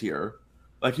to get a tear.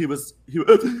 Like she's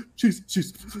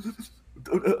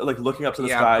like looking up to the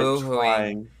Yeah, sky, boo-hooing.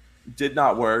 trying. Did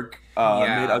not work.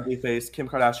 Yeah. Made ugly face. Kim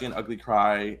Kardashian, ugly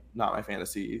cry. Not my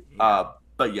fantasy. Yeah.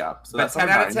 But yeah, so But that's 10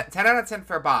 number out of 9. 10 out of 10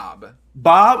 for Bob.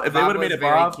 Bob, if they Bob would have made was it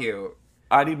very Bob, cute.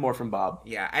 I need more from Bob.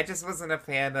 Yeah, I just wasn't a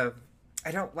fan of.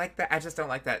 I don't like that. I just don't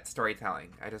like that storytelling.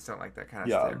 I just don't like that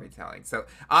kind of storytelling. So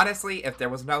honestly, if there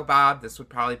was no Bob, this would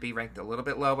probably be ranked a little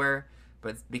bit lower.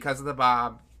 But because of the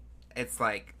Bob, it's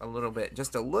like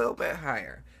just a little bit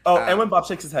higher. Oh, and when Bob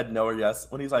shakes his head no or yes,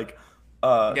 when he's like,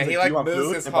 yeah, he like moves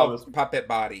food? his And whole puppet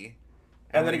body,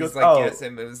 and then he goes, like, oh, yes,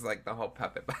 it moves like the whole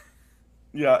puppet body.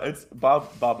 Yeah, it's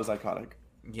Bob. Bob is iconic.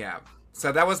 Yeah.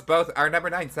 So that was both our number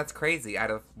 9s. That's crazy. Out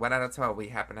of 1 out of 12, we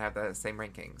happen to have the same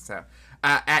ranking. So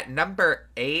at number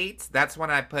 8, that's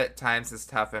when I put Times is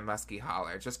Tough and Muskie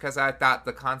Holler. Just because I thought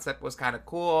the concept was kind of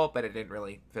cool, but it didn't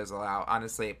really fizzle out.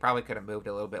 Honestly, it probably could have moved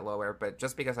a little bit lower, but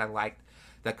just because I liked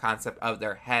the concept of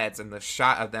their heads and the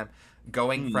shot of them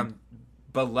going from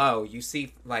below, you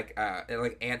see like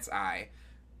ant's eye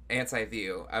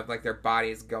view of like their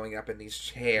bodies going up in these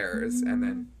chairs, and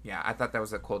then I thought that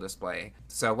was a cool display.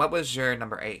 So what was your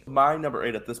number 8? My number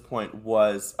 8 at this point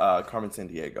was Carmen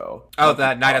Sandiego. Oh,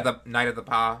 the Night of the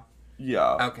Paw.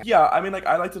 Yeah. Okay. Yeah, I mean, like,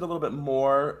 I liked it a little bit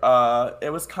more.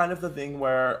 It was kind of the thing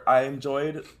where I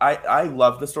enjoyed. I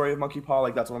love the story of Monkey Paw.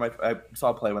 Like, that's one of I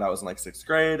saw it play when I was in like 6th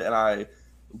grade, and I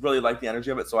really liked the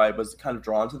energy of it, so I was kind of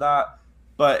drawn to that.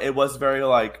 But it was very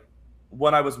like,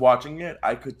 when I was watching it,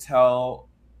 I could tell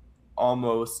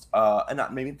almost and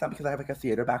not maybe not because I have like a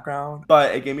theater background,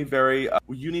 but it gave me very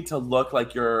you need to look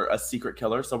like you're a secret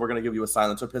killer, so we're gonna give you a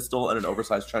silencer pistol and an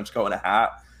oversized trench coat and a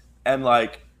hat, and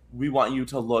like we want you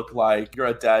to look like you're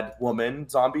a dead woman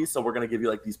zombie, so we're gonna give you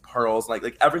like these pearls,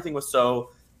 like everything was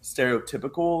so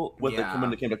stereotypical with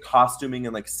when it came to costuming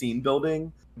and like scene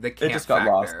building. The camp it just got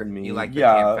factor. lost in me. You like the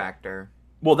camp factor.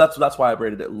 Well, that's why I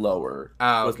rated it lower.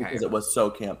 Oh, okay. Because it was so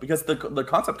camp. Because the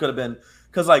concept could have been,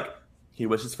 because like he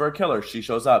wishes for a killer, she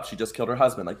shows up, she just killed her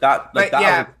husband, like that. Like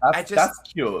that. That's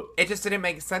cute. It just didn't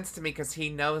make sense to me because he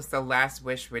knows the last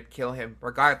wish would kill him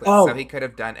regardless, so he could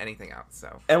have done anything else.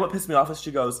 So. And what pissed me off is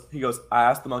he goes, I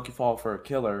asked the monkey fall for a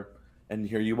killer, and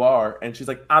here you are, and she's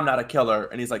like, I'm not a killer,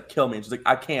 and he's like, kill me, and she's like,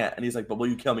 I can't, and he's like, but will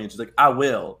you kill me? And she's like, I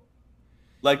will.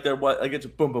 Like it's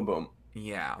just boom, boom, boom.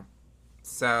 Yeah.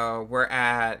 So we're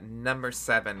at number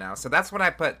 7 now. So that's when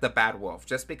I put the Bad Wolf,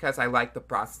 just because I like the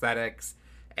prosthetics,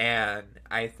 and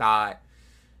I thought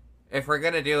if we're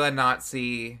gonna do a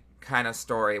Nazi kind of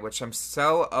story, which I'm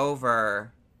so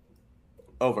over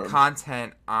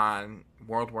content on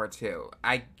World War II.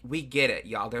 We get it,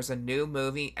 y'all. There's a new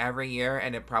movie every year,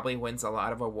 and it probably wins a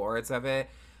lot of awards of it.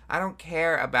 I don't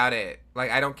care about it.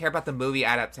 Like, I don't care about the movie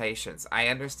adaptations. I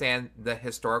understand the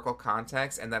historical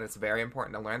context and that it's very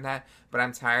important to learn that, but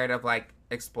I'm tired of, like,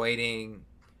 exploiting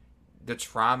the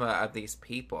trauma of these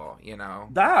people, you know?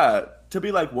 That, to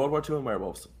be like World War II and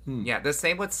werewolves. Yeah, the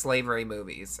same with slavery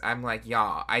movies. I'm like,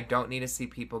 y'all, I don't need to see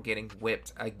people getting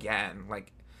whipped again.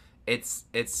 Like, it's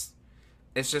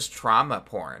just trauma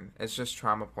porn. It's just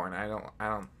trauma porn.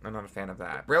 I'm not a fan of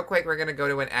that. Real quick, we're going to go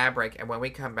to an ad break, and when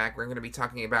we come back, we're going to be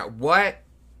talking about what...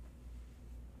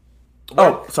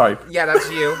 Oh, sorry. Yeah, that's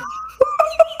you.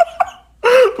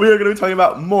 We are going to be talking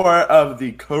about more of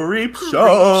the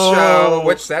Creepshow.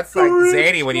 Which that's like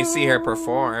Zanny when you see her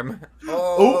perform.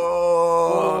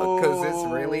 Oh, because it's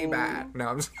really bad. No,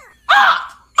 I'm just...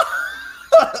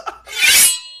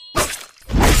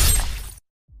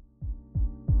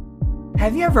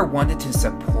 Have you ever wanted to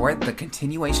support the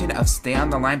continuation of Stay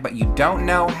on the Line, but you don't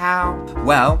know how?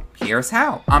 Well, here's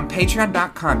how. On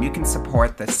patreon.com, you can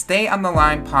support the Stay on the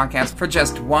Line podcast for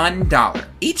just $1.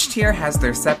 Each tier has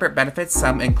their separate benefits.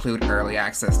 Some include early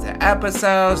access to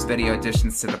episodes, video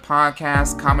additions to the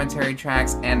podcast, commentary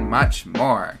tracks, and much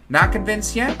more. Not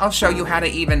convinced yet? I'll show you how to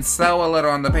even sew a little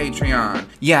on the Patreon.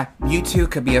 Yeah, you too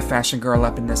could be a fashion girl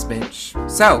up in this bitch.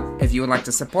 So, if you would like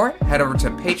to support, head over to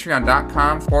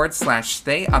patreon.com/Stay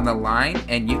on the Line,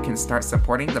 and you can start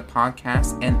supporting the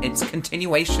podcast and its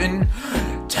continuation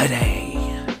today.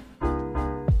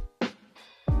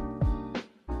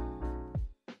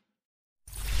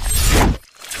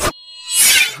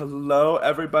 Hello,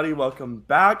 everybody. Welcome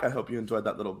back. I hope you enjoyed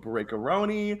that little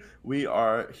break-a-roni. We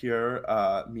are here,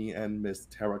 me and Miss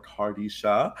Tara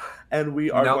Kardisha, and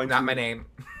we are going to... not my name.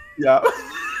 Yeah.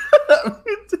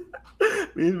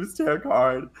 Me and Miss Tara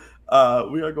Card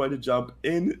We are going to jump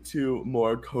into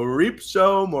more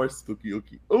Creepshow, more spooky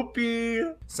ooky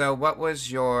oopy. So what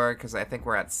was your, because I think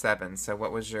we're at 7, so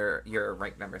what was your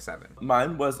rank number 7?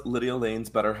 Mine was Lydia Lane's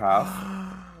Better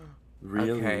Half.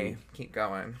 Really? Okay, keep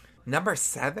going. Number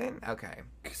 7? Okay.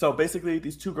 So basically,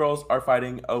 these two girls are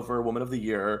fighting over Woman of the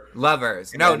Year.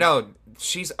 Lovers. No,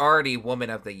 she's already Woman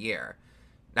of the Year.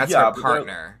 That's Yeah, her but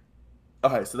partner.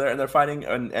 Okay, so they're fighting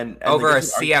and Over a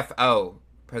CFO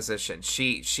position.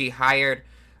 She hired,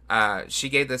 she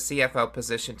gave the CFO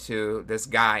position to this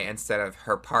guy instead of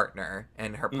her partner,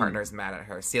 and her partner's mad at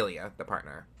her. Celia, the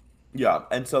partner. Yeah,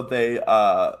 and so they,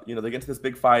 they get into this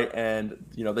big fight, and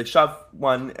they shove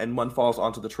one, and one falls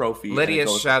onto the trophy. Lydia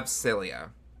shoves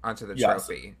Celia onto the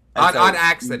trophy on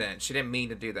accident. She didn't mean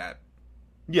to do that.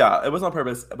 Yeah, it was on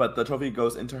purpose, but the trophy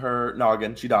goes into her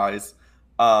noggin. She dies,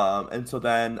 and so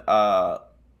then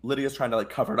Lydia's trying to like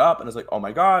cover it up, and is like, oh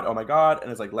my god,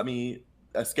 and is like, let me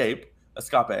escape.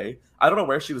 I don't know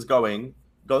where she was going.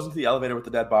 Goes into the elevator with the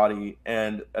dead body,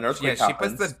 and an earthquake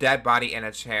happens. She puts the dead body in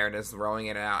a chair and is rolling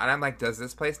it out. And I'm like, does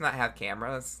this place not have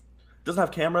cameras? Doesn't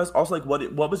have cameras. Also, like,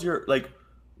 what was your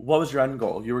end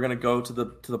goal? You were gonna go to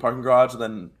the parking garage, and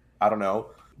then I don't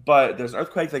know. But there's an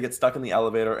earthquake. They get stuck in the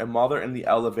elevator, and while they're in the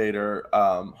elevator,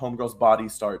 Homegirl's body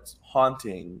starts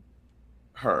haunting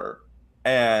her,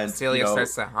 and Celia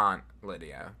starts to haunt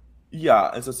Lydia. Yeah,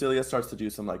 and so Celia starts to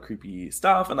do some like creepy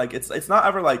stuff, and like it's not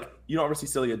ever like you don't ever see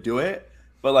Celia do it.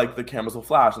 But, like, the cameras will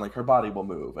flash, and, like, her body will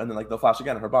move. And then, like, they'll flash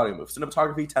again, and her body will move.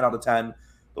 Cinematography, 10 out of 10.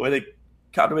 The way they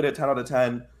captivated it, 10 out of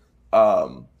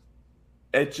 10.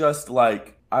 It just,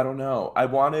 like, I don't know. I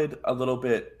wanted a little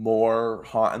bit more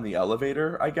haunt in the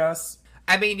elevator, I guess.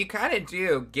 I mean, you kind of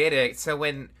do get it. So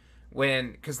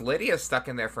because Lydia's stuck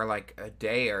in there for, like, a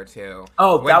day or two.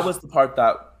 Oh, that was the part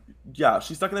that... Yeah,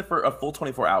 she's stuck in there for a full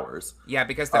 24 hours. Yeah,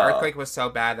 because the earthquake was so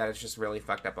bad that it's just really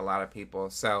fucked up a lot of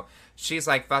people. So she's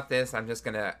like, fuck this, I'm just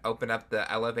going to open up the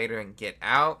elevator and get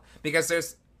out.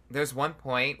 Because there's one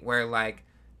point where, like,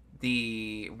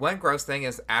 the one gross thing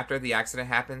is after the accident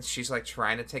happens, she's, like,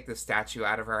 trying to take the statue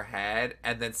out of her head.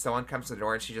 And then someone comes to the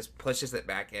door and she just pushes it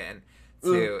back in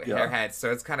to her head.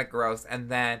 So it's kind of gross. And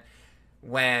then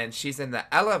when she's in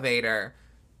the elevator...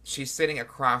 She's sitting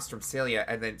across from Celia,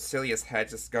 and then Celia's head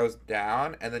just goes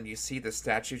down, and then you see the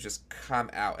statue just come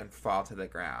out and fall to the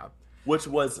ground.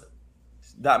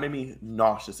 That made me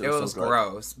nauseous. It was so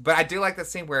gross. But I do like the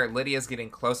scene where Lydia's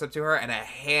getting close up to her, and a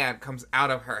hand comes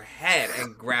out of her head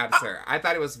and grabs her. I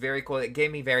thought it was very cool. It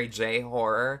gave me very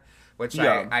J-horror, which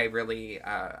I really,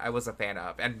 I was a fan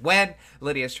of. And when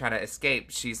Lydia's trying to escape,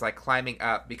 she's, like, climbing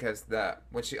up, because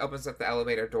when she opens up the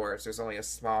elevator doors, there's only a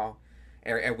small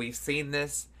area, and we've seen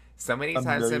this so many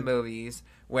times in movies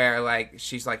where, like,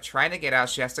 she's, like, trying to get out.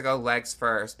 She has to go legs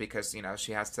first because,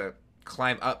 she has to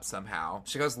climb up somehow.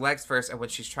 She goes legs first, and when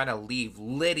she's trying to leave,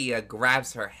 Lydia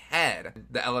grabs her head.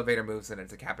 The elevator moves and it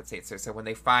decapitates her. So when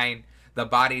they find the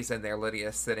bodies in there,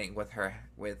 Lydia's sitting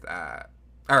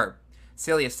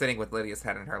Celia's sitting with Lydia's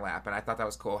head in her lap, and I thought that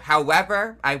was cool.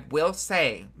 However, I will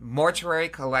say, Mortuary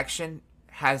Collection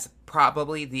has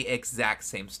probably the exact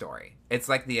same story. It's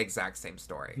like the exact same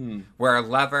story. Where a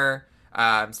lover,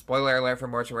 spoiler alert for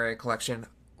Mortuary Collection,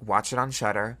 watch it on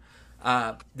Shudder.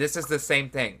 This is the same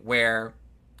thing where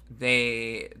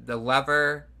the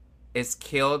lover is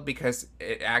killed because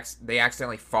they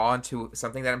accidentally fall into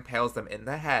something that impales them in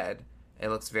the head. It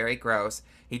looks very gross.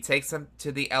 He takes them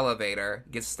to the elevator,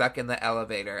 gets stuck in the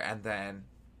elevator, and then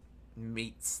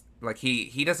meets... Like,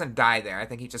 he doesn't die there. I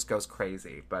think he just goes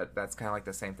crazy. But that's kind of like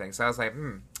the same thing. So I was like,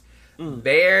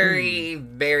 very,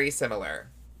 very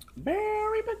similar.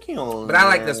 Very peculiar. But I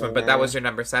like this one. But that was your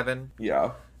number 7?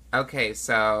 Yeah. Okay,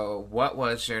 so what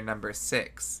was your number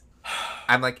 6?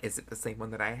 I'm like, is it the same one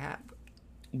that I have?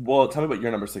 Well, tell me what your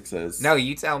number 6 is. No,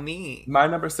 you tell me. My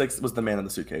number 6 was The Man in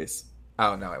the Suitcase.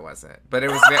 Oh, no, it wasn't. But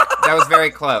it was that was very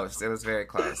close. It was very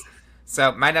close.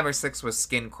 So my number 6 was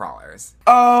Skin Crawlers.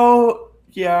 Oh...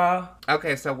 Yeah.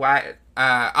 Okay, so why...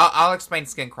 I'll explain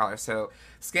Skin Crawlers. So,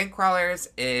 Skin Crawlers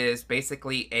is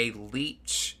basically a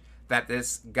leech that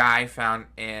this guy found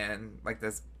in, like,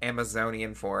 this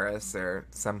Amazonian forest or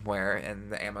somewhere in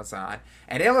the Amazon.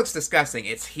 And it looks disgusting.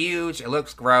 It's huge. It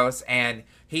looks gross. And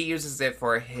he uses it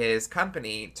for his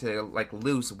company to, like,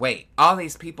 lose weight. All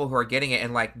these people who are getting it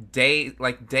in,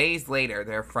 days later,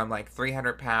 they're from, like,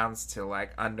 300 pounds to,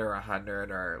 like, under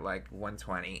 100 or, like,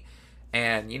 120.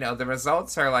 And, the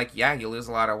results are like, yeah, you lose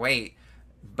a lot of weight.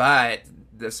 But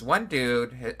this one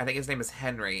dude, I think his name is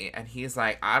Henry, and he's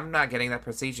like, I'm not getting that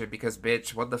procedure because,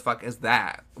 bitch, what the fuck is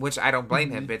that? Which I don't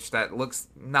blame him, bitch. That looks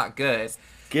not good.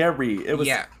 Scary. It was...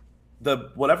 Yeah.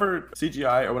 the whatever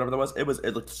CGI or whatever that was, it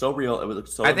looked so real. It looked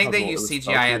so I think they uncomfortable. It use was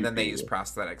so CGI and then they creepy. use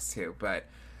prosthetics too. But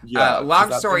Yeah, because long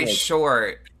that thing story like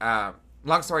short,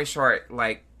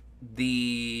 like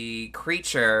the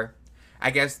creature,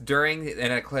 I guess during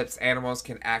an eclipse, animals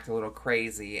can act a little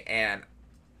crazy, and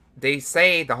they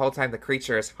say the whole time the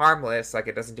creature is harmless, like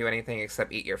it doesn't do anything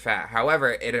except eat your fat.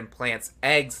 However, it implants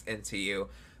eggs into you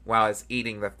while it's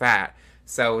eating the fat.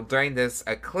 So during this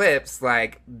eclipse,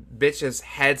 like bitches'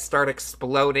 heads start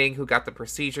exploding who got the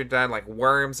procedure done, like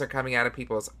worms are coming out of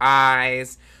people's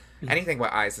eyes. Anything with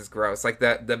eyes is gross. Like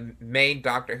the main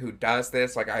doctor who does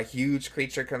this, like a huge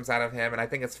creature comes out of him, and I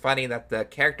think it's funny that the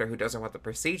character who doesn't want the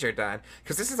procedure done,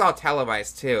 because this is all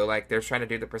televised too. Like they're trying to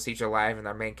do the procedure live, and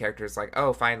our main character is like,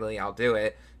 "Oh, finally, I'll do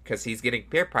it," because he's getting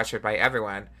peer pressured by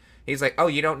everyone. He's like, "Oh,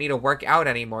 you don't need to work out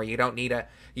anymore. You don't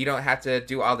have to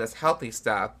do all this healthy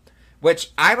stuff."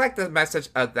 Which I like the message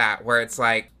of that, where it's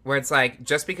like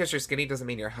just because you're skinny doesn't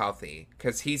mean you're healthy.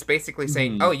 Because he's basically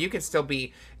saying, oh, Mhm. you can still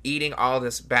be eating all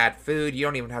this bad food. You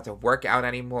don't even have to work out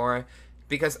anymore.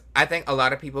 Because I think a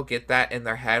lot of people get that in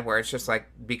their head, where it's just like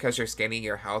because you're skinny,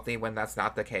 you're healthy, when that's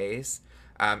not the case.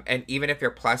 And even if you're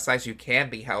plus size, you can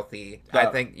be healthy. I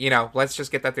That think, let's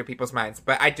just get that through people's minds.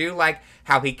 But I do like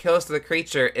how he kills the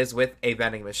creature is with a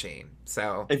vending machine.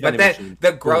 So, a but vending then machine.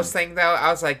 the gross Boom. thing though, I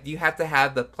was like, you have to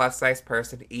have the plus size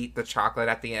person eat the chocolate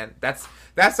at the end. That's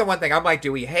the one thing. I'm like,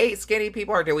 do we hate skinny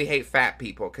people or do we hate fat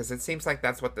people? Because it seems like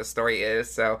that's what the story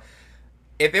is. So,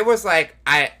 if it was like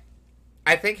I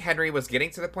think Henry was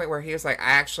getting to the point where he was like,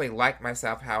 I actually like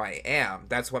myself how I am.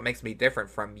 That's what makes me different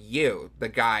from you, the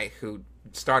guy who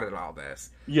started all this.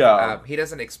 Yeah. He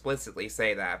doesn't explicitly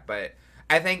say that, but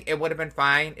I think it would have been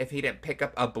fine if he didn't pick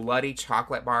up a bloody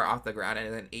chocolate bar off the ground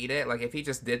and then eat it. Like, if he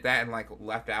just did that and, like,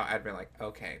 left out, I'd be like,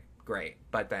 okay, great.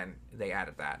 But then they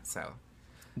added that, so.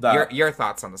 That Your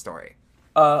thoughts on the story?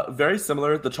 very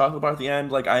similar. The chocolate bar at the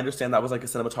end, like I understand that was like a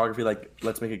cinematography, like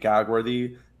let's make it gag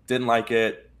worthy. Didn't like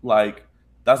it. Like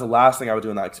that's the last thing I would do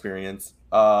in that experience.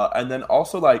 And then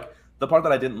also like the part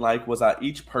that I didn't like was that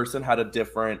each person had a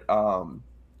different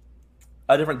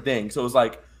thing. So it was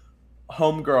like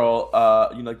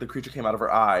homegirl, like the creature came out of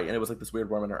her eye, and it was like this weird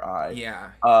worm in her eye.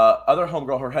 Yeah. Other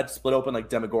homegirl, her head split open like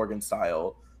Demogorgon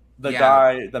style.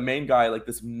 Yeah. The main guy, like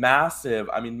this massive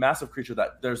creature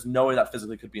that there's no way that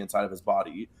physically could be inside of his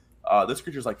body. This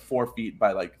creature's like 4 feet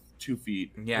by like 2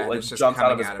 feet, Yeah, and like it's just jumps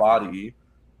out of coming his out of him. body.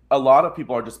 A lot of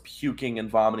people are just puking and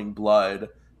vomiting blood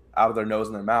out of their nose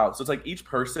and their mouth. So it's like each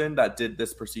person that did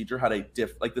this procedure had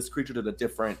like this creature did a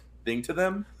different thing to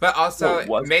them. But So also, it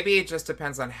was maybe it just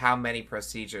depends on how many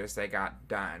procedures they got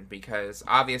done. Because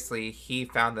obviously, he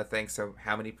found the thing, so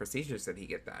how many procedures did he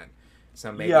get done?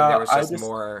 So maybe there yeah, was I just just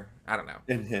more. I don't know.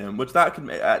 in him, which that can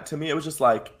to me it was just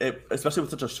like it, especially with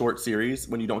such a short series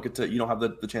when you don't have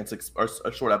the chance or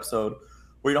a short episode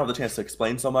where you don't have the chance to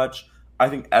explain so much. I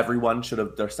think everyone should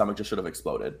have their stomach just should have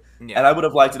exploded, and Yeah. I would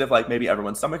have liked it if like maybe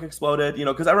everyone's stomach exploded,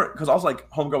 because also like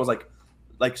homegirl was like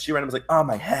she ran and was like, oh,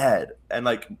 my head, and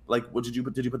like what did you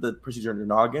put the procedure in your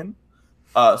noggin?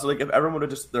 So like if everyone would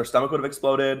have just their stomach would have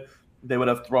exploded, they would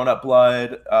have thrown up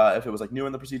blood if it was like new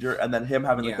in the procedure, and then him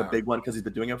having like the Yeah. big one because he's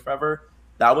been doing it forever.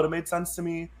 That would have made sense to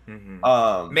me. hmm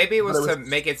Maybe it But it was was to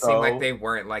make it seem like so they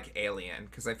weren't like Alien,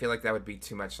 because I feel like that would be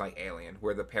too much like Alien,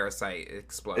 where the parasite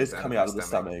explodes it's out of coming the out of the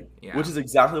stomach. stomach, which Yeah. is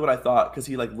exactly what I thought because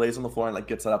he like lays on the floor and like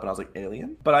gets it up, and I was like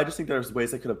alien. But I just think there's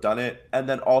ways they could have done it, and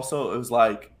then also it was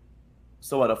like,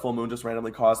 so what? A full moon just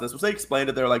randomly caused this, which they explained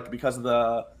it. They're like because of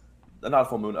the not a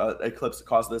full moon, eclipse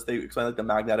caused this. They explained like the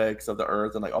magnetics of the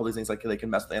earth and like all these things, like they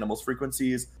can mess with animals'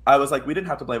 frequencies. I was like, we didn't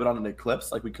have to blame it on an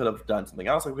eclipse. Like we could have done something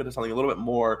else. Like we could have done something a little bit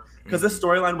more because this hmm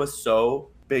storyline was so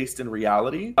based in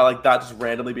reality. Like that just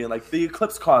randomly being like the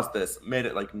eclipse caused this made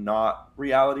it like not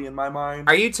reality in my mind.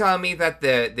 Are you telling me that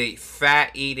the fat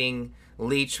eating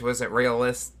leech wasn't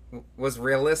realist? Was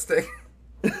realistic?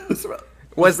 It was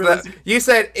Was the realistic. you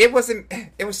said it wasn't?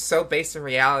 It was so based in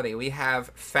reality. We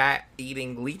have fat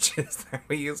eating leeches that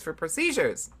we use for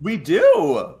procedures, We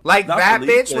do like not that the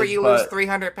bitch where leeches, you lose but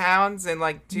 300 pounds in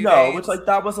like two no, which days. like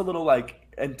that was a little like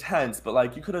intense, but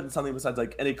like you could have done something besides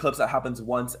like an eclipse that happens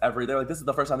once every. They're like this is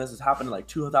the first time this has happened in like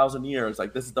 2,000 years.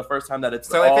 Like this is the first time that it's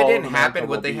So if it all in didn't America happen, will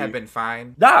would they have be. been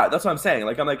fine? Yeah, that's what I'm saying.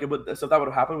 Like I'm like it would. So if that would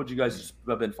have happened, would you guys just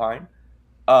have been fine?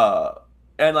 Uh,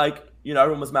 and like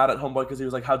everyone was mad at Homeboy because he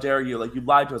was like, "How dare you? Like you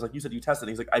lied to us. Like you said you tested."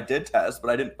 And he's like, "I did test, but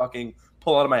I didn't fucking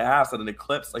pull out of my ass at an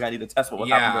eclipse. Like I need to test what would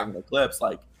happen Yeah, during an eclipse.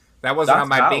 Like that wasn't on that's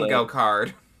my bingo valid."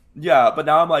 card. Yeah, but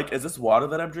now I'm like, is this water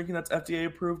that I'm drinking that's FDA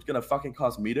approved gonna fucking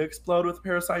cause me to explode with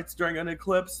parasites during an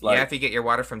eclipse? Yeah, if Like, you get your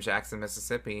water from Jackson,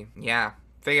 Mississippi. Yeah,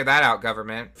 figure that out,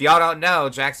 government. If y'all don't know,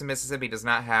 Jackson, Mississippi does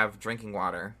not have drinking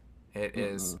water. It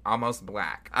is Mm-mm. almost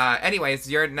black.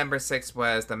 Anyways, your number 6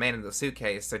 was The Man in the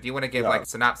Suitcase. So do you want to give Yeah. like a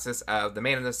synopsis of The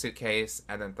Man in the Suitcase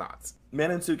and then thoughts?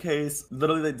 Man in suitcase.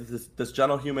 Literally, this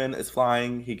gentle human is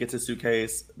flying. He gets his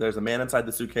suitcase. There's a man inside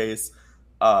the suitcase.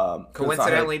 'Cause it's not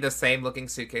Coincidentally, the same looking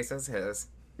suitcase as his.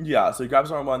 yeah, so he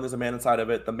grabs arm one. There's a man inside of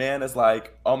it. The man is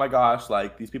like, "Oh my gosh,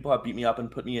 like these people have beat me up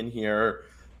and put me in here,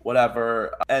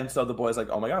 whatever." And so the boy's like,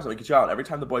 "Oh my gosh, let me get you out." And every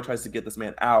time the boy tries to get this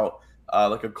man out,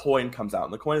 like a coin comes out,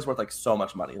 and the coin is worth like so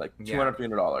much money, like Yeah. 200,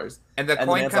 $300. And the And the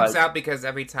coin man's comes like, out because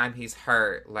every time he's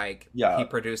hurt, like, he "Yeah,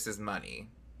 produces money.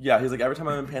 yeah." He's like, "Every time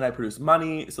I'm in pain, I produce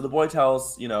money." So the boy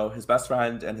tells, his best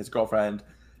friend and his girlfriend,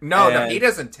 No, he and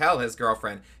doesn't tell his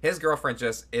girlfriend. His girlfriend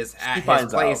just is he at his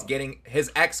finds place out. getting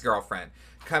his ex-girlfriend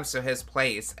comes to his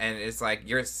place and is like,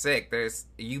 "You're sick.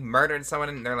 You murdered someone,"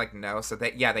 and they're like, "No." So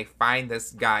they find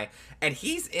this guy and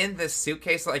he's in this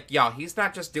suitcase. Like, y'all, he's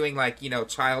not just doing like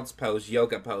child's pose,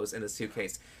 yoga pose in the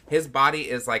suitcase. His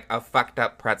body is like a fucked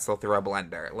up pretzel through a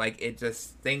blender. Like, it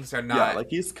just things are Yeah, not like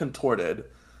he's contorted.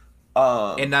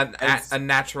 in And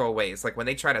unnatural ways. Like when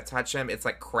they try to touch him, it's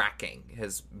like cracking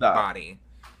his that. body.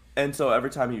 And so every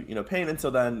time pain, and so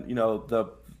then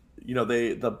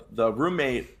the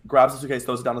roommate grabs the suitcase,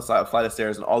 throws it down the flight of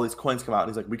stairs, and all these coins come out, and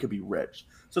he's like, "We could be rich."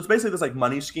 So it's basically this like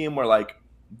money scheme where like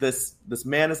this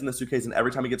man is in the suitcase, and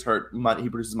every time he gets hurt, he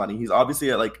produces money. He's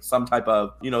obviously like some type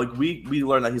of like we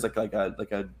learn that he's like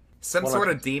a Some what sort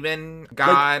am of demon I- like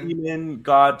god. demon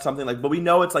god something like, but we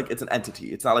know it's like it's an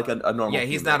entity. It's not like a normal. Yeah,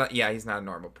 he's human. not a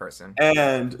normal person.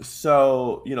 And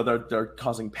so, they're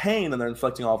causing pain and they're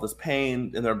inflicting all of this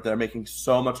pain and they're making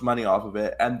so much money off of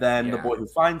it. And then the Yeah. boy who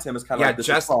finds him is kind of like, this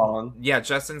is wrong.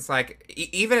 Justin's like,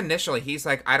 even initially, he's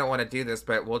like, "I don't want to do this,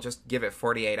 but we'll just give it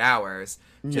 48 hours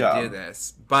to Yeah. do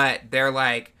this." But they're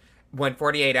like, when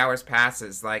 48 hours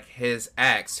passes, like his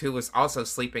ex, who was also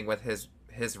sleeping with his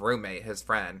roommate, his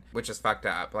friend, which is fucked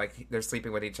up. Like, they're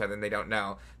sleeping with each other and they don't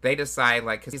know. They decide,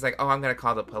 like, because he's like, "Oh, I'm going to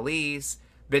call the police."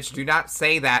 Bitch, do not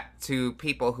say that to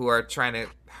people who are trying to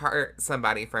hurt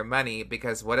somebody for money,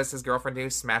 because what does his girlfriend do?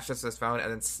 Smashes his phone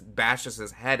and then bashes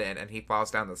his head in and he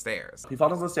falls down the stairs. He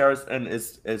falls down the stairs and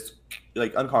is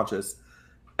like unconscious.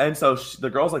 And so the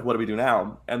girl's like, "What do we do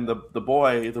now?" And the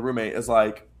boy, the roommate, is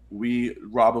like, "We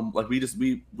rob him. Like, we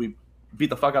beat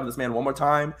the fuck out of this man one more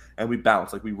time and we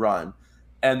bounce, like we run."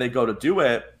 And they go to do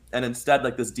it, and instead,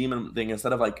 like, this demon thing,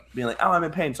 instead of like being like, "Oh, I'm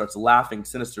in pain," starts laughing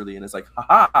sinisterly and is like, "Ha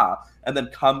ha ha," and then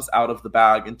comes out of the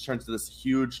bag and turns to this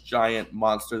huge giant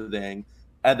monster thing,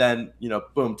 and then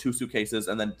boom, 2 suitcases,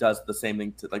 and then does the same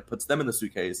thing to like puts them in the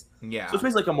suitcase. Yeah. So it's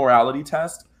basically like a morality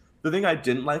test. The thing I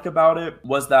didn't like about it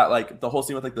was that like the whole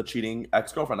scene with like the cheating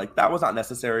ex-girlfriend, like that was not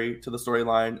necessary to the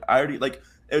storyline. I already like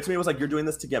it, to me it was like, you're doing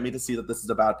this to get me to see that this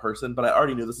is a bad person, but I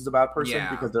already knew this is a bad person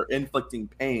Yeah. because they're inflicting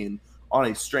pain on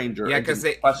a stranger. Yeah, and because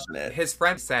didn't question it. his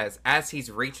friend says, as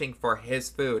he's reaching for his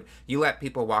food, you let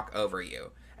people walk over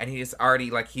you. And he's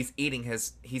already, like, he's eating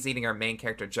our main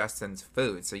character Justin's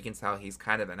food, so you can tell he's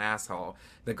kind of an asshole.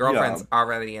 The girlfriend's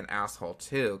already an asshole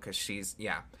too, because she's,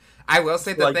 yeah. I will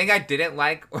say the thing I didn't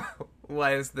like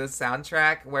was the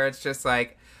soundtrack, where it's just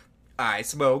like, "I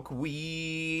smoke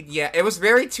weed." Yeah, it was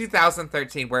very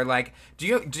 2013, where like,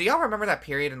 do y'all remember that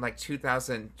period in like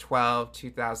 2012,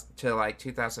 2000 to like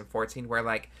 2014, where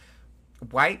like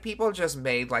white people just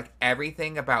made like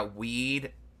everything about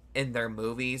weed in their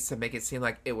movies to make it seem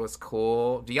like it was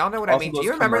cool? Do y'all know what I mean? Do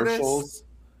you remember this?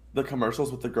 The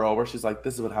commercials with the girl where she's like,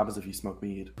 "This is what happens if you smoke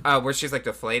weed." Oh, where she's like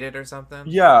deflated or something?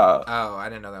 Yeah. Oh, I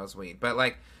didn't know that was weed. But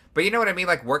you know what I mean?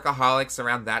 Like, workaholics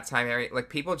around that time area, like,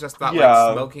 people just thought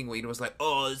like smoking weed was like,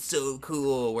 "Oh, it's so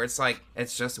cool." Where it's like,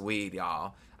 it's just weed,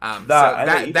 y'all.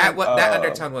 That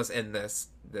undertone was in this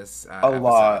a episode.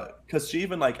 lot, because she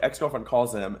even like ex-girlfriend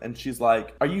calls him and she's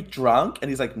like, "Are you drunk?" And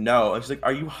he's like, "No." And she's like,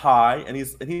 "Are you high?" And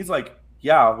he's like,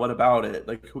 "Yeah, what about it?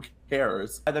 Like, who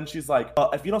cares?" And then she's like,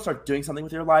 "Well, if you don't start doing something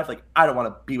with your life, like, I don't want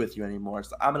to be with you anymore,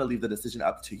 so I'm gonna leave the decision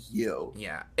up to you."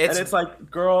 Yeah, and it's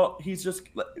like, girl, he's just,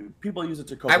 people use it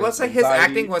to cope. I will with say his anxiety.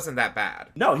 acting wasn't that bad.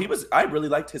 No, I really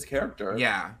liked his character.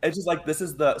 Yeah, it's just like, this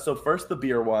is so first the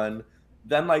beer one,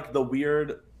 then like the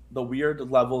weird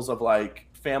levels of like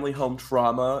family home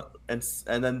trauma, and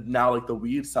then now like the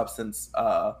weed substance.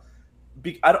 I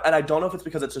don't know if it's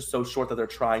because it's just so short that they're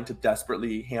trying to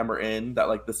desperately hammer in that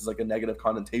like this is like a negative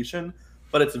connotation,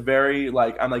 but it's very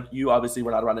like, I'm like, you obviously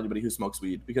were not around anybody who smokes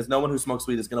weed, because no one who smokes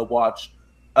weed is going to watch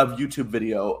a YouTube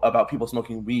video about people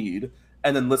smoking weed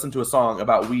and then listen to a song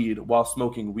about weed while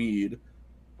smoking weed.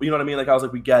 You know what I mean? Like, I was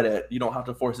like, we get it. You don't have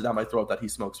to force it down my throat that he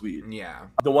smokes weed. Yeah.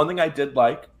 The one thing I did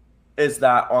like is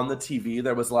that on the TV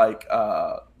there was like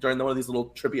during one of these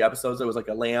little trippy episodes, there was like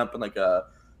a lamp and like a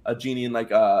a genie and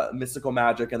like mystical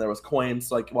magic, and there was coins.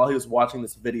 So, like while he was watching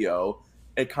this video,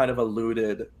 it kind of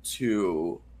alluded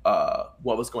to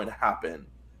what was going to happen.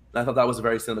 And I thought that was a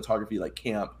very cinematography like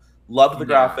camp. Loved the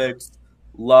Yeah. graphics,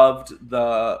 loved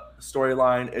the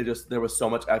storyline. It just there was so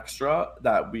much extra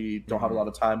that we don't have a lot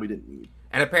of time we didn't need.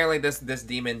 And apparently this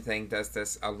demon thing does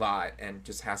this a lot and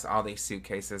just has all these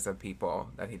suitcases of people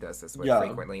that he does this with Yeah.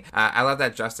 frequently. I love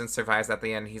that Justin survives at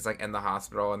the end. He's like in the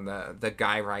hospital and the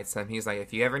guy writes him. He's like,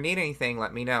 if you ever need anything,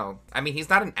 let me know. I mean, he's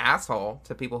not an asshole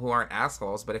to people who aren't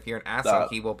assholes, but if you're an asshole,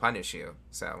 he will punish you.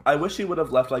 So I wish he would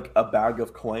have left like a bag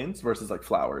of coins versus like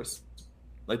flowers.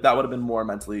 Like that would have been more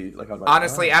mentally like. I was like,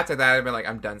 honestly, after that, I'd been like,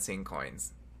 I'm done seeing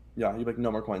coins. Yeah, you'd be like,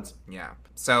 no more coins. Yeah.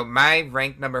 So my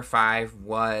rank number 5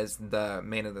 was the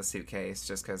Man of the Suitcase,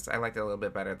 just because I liked it a little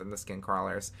bit better than the Skin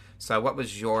Crawlers. So what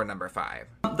was your number 5?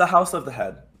 The House of the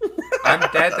Head. I'm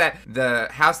dead that the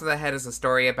House of the Head is a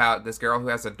story about this girl who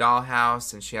has a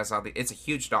dollhouse, and she has all the. It's a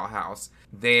huge dollhouse.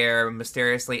 There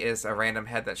mysteriously is a random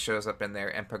head that shows up in there,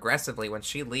 and progressively when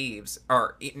she leaves,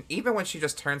 or even when she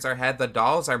just turns her head, the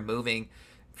dolls are moving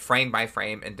frame by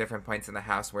frame in different points in the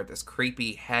house where this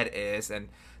creepy head is, and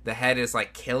the head is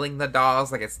like killing the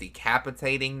dolls, like it's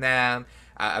decapitating them.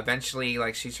 Eventually,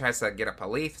 like she tries to get a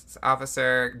police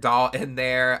officer doll in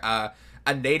there,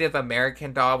 a Native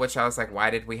American doll, which I was like,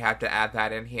 why did we have to add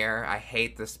that in here? I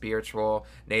hate the spiritual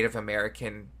Native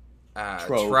American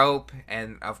trope,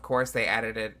 and of course they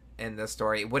added it in the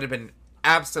story. It would have been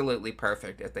absolutely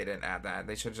perfect if they didn't add that.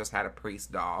 They should have just had a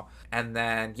priest doll. And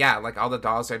then yeah, like all the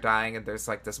dolls are dying, and there's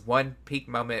like this one peak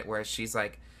moment where she's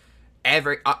like,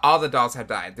 all the dolls have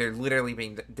died. They're literally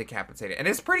being decapitated, and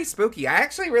it's pretty spooky. I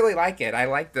actually really like it. I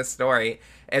like this story.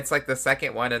 It's like the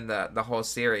second one in the whole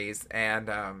series, and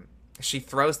she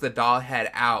throws the doll head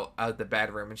out of the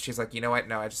bedroom, and she's like, you know what?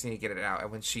 No, I just need to get it out.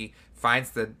 And when she finds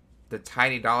the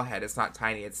tiny doll head, it's not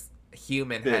tiny. It's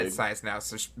human head size now.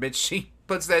 So she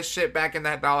puts that shit back in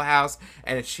that dollhouse,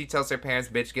 and she tells her parents,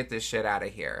 bitch, get this shit out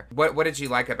of here. What did you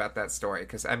like about that story?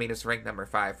 Because I mean, it's ranked number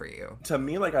 5 for you. To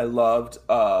me, like I loved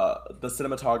the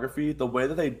cinematography, the way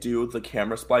that they do the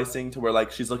camera splicing to where like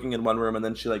she's looking in one room, and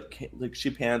then she like she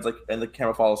pans like, and the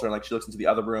camera follows her, and like she looks into the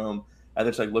other room, and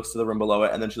then she like looks to the room below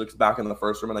it, and then she looks back in the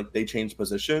first room, and like they change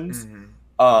positions.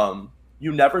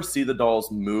 You never see the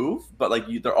dolls move, but like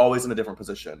they're always in a different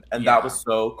position, and that was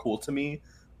so cool to me.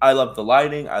 I loved the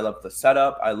lighting. I loved the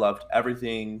setup. I loved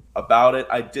everything about it.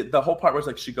 I did the whole part where it's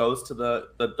like she goes to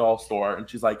the doll store and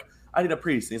she's like, I need a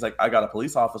priest. And he's like, I got a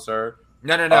police officer.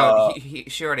 No.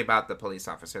 She already bought the police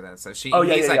officer then. So he's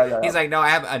like, no, I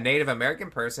have a Native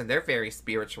American person. They're very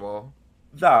spiritual.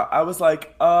 That I was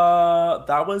like,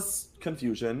 that was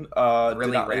confusion.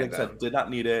 Really random. Like, did not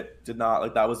need it. Did not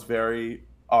like that was very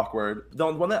awkward. The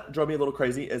one that drove me a little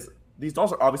crazy is these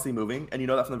dolls are obviously moving, and you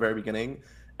know that from the very beginning.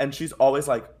 And she's always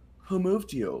like, who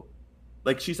moved you?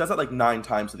 Like, she says that like 9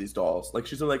 times to these dolls. Like,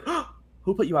 she's like, oh,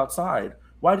 who put you outside?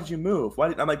 Why did you move?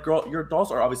 I'm like, girl, your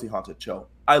dolls are obviously haunted. Chill.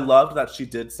 I loved that she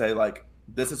did say, like,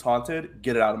 this is haunted.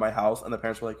 Get it out of my house. And the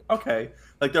parents were like, okay.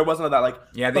 Like, there wasn't that, like,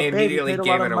 yeah, they immediately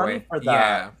gave it away. For that.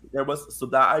 Yeah. There was, so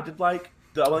that I did like.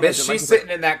 But she's sitting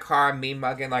in that car, me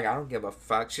mugging, like, I don't give a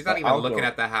fuck. She's not even looking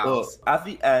at the house. At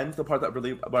the end, the part that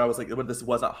really, where I was like, when this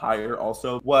wasn't higher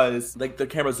also, was, like, the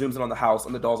camera zooms in on the house,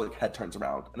 and the doll's, like, head turns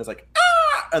around, and it's like,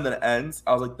 ah! And then it ends.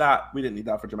 I was like, we didn't need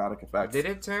that for dramatic effects. Did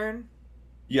it turn?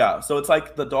 Yeah, so it's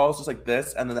like, the doll's just like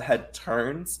this, and then the head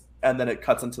turns, and then it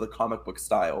cuts into the comic book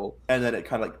style, and then it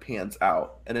kind of, like, pans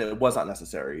out, and it was not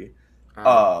necessary.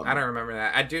 I don't remember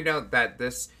that. I do know that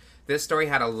this story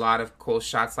had a lot of cool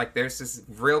shots. Like, there's this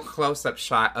real close-up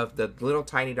shot of the little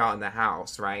tiny doll in the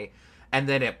house, right? And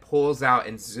then it pulls out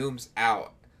and zooms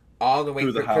out all the way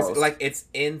through the house. Like, it's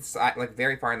inside, like,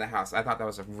 very far in the house. I thought that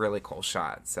was a really cool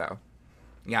shot. So,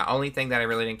 yeah, only thing that I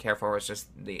really didn't care for was just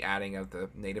the adding of the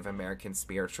Native American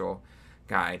spiritual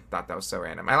guy. Thought that was so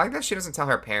random. I like that she doesn't tell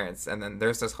her parents. And then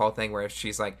there's this whole thing where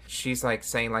she's like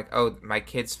saying, like, oh, my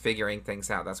kid's figuring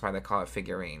things out. That's why they call it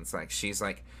figurines. Like, she's,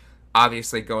 like,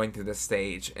 obviously going through this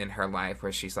stage in her life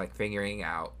where she's like figuring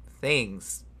out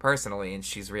things personally, and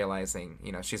she's realizing,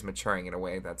 you know, she's maturing in a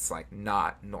way that's like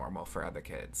not normal for other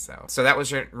kids. So that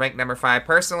was your rank number 5.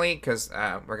 Personally, because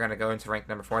we're gonna go into rank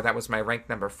number 4. That was my rank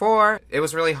number 4. It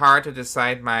was really hard to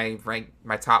decide my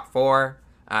top 4.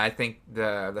 I think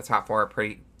the top 4 are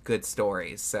pretty good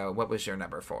stories. So what was your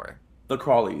number 4? The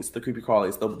crawlies, the creepy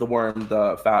crawlies, the worm,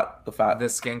 the fat, the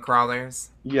skin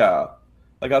crawlers. Yeah.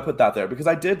 Like, I'll put that there because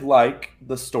I did like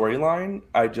the storyline.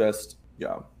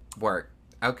 Work.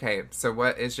 Okay, so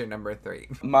what is your number 3?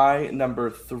 My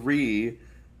number 3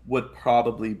 would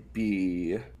probably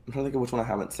be. I'm trying to think of which one I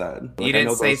haven't said. You Like I didn't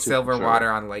know say those two for silver sure. water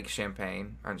on Lake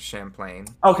Champlain, on Champlain.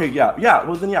 Okay, yeah, yeah.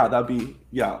 Well, then yeah, that'd be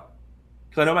yeah.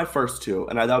 Because I know my first two,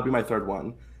 and that would be my third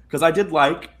one. Because I did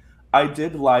like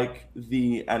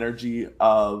the energy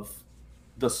of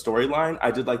the storyline.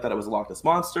 I did like that it was a Loch Ness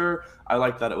monster. I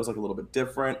liked that it was like a little bit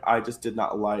different. I just did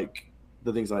not like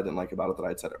the things that I didn't like about it that I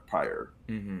had said it prior.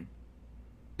 Mm-hmm.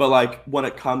 But like when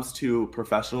it comes to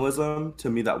professionalism, to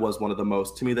me that was one of the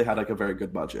most. To me, they had like a very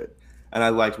good budget, and I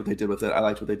liked what they did with it. I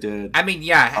liked what they did. I mean,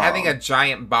 yeah, having a Um,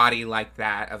 giant body like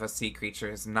that of a sea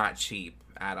creature is not cheap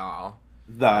at all.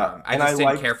 that I and I just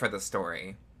didn't care liked for the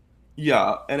story.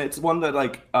 yeah, and it's one that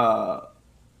like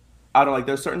I don't like.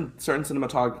 There's certain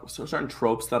cinematog certain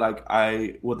tropes that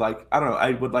I would like. I don't know.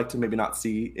 I would like to maybe not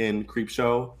see in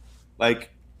Creepshow.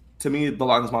 Like to me, the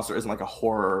Loch Ness monster isn't like a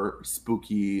horror,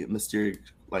 spooky, mysterious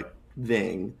like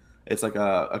thing. It's like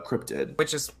a cryptid,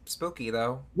 Which is spooky,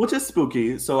 though. which is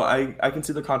spooky. So I can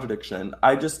see the contradiction.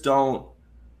 I just don't.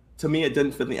 To me, it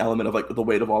didn't fit the element of like the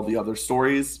weight of all the other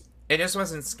stories. It just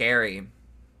wasn't scary.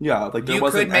 Yeah, like there You could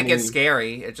wasn't make it any.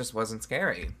 scary, it just wasn't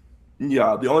scary.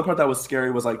 Yeah, the only part that was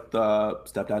scary was like the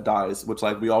stepdad dies, which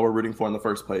like we all were rooting for in the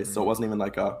first place. So it Mm. wasn't even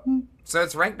like a So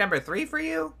it's ranked number 3 for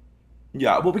you?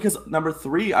 yeah. Well, because number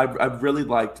three, I really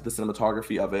liked the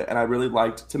cinematography of it, and I really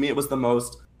liked. To me, it was the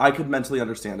most I could mentally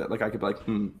understand it. Like I could be like,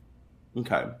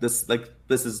 okay, this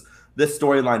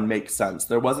storyline makes sense.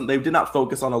 They did not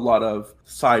focus on a lot of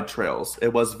side trails.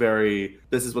 It was very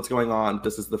this is what's going on.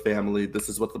 This is the family. This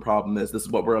is what the problem is. This is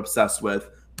what we're obsessed with.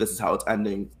 This is how it's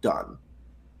ending. Done.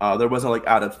 There wasn't like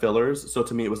added fillers, so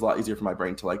to me it was a lot easier for my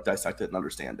brain to like dissect it and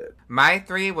understand it. My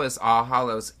 3 was All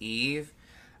Hallows Eve.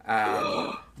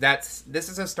 This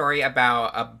is a story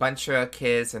about a bunch of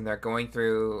kids and they're going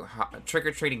through trick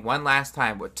or treating one last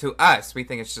time. But to us, we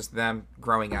think it's just them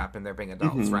growing up and they're being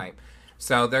adults, Hmm. right?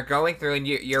 So they're going through, and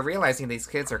you're realizing these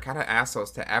kids are kind of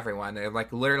assholes to everyone. They're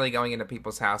like literally going into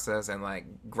people's houses and like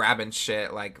grabbing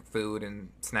shit like food and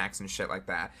snacks and shit like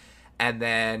that. And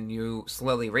then you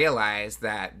slowly realize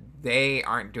that they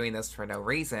aren't doing this for no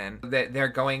reason. That they're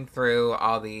going through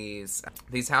all these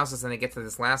houses, and they get to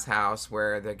this last house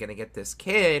where they're gonna get this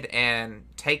kid and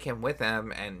take him with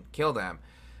them and kill them.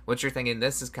 Which you're thinking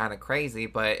this is kind of crazy,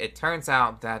 but it turns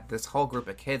out that this whole group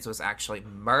of kids was actually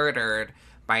murdered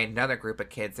by another group of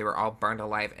kids. They were all burned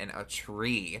alive in a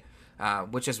tree.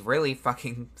 Which is really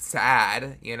fucking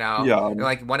sad, you know? Yeah.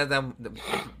 Like, one of them,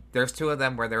 there's two of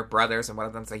them where they're brothers, and one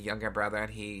of them's a younger brother,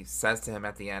 and he says to him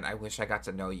at the end, I wish I got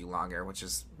to know you longer, which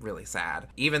is really sad.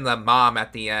 Even the mom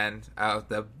at the end of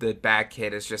the bad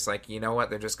kid is just like, you know what?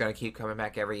 They're just going to keep coming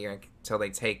back every year until they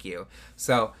take you.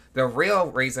 So, the real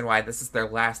reason why this is their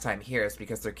last time here is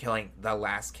because they're killing the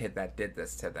last kid that did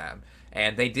this to them.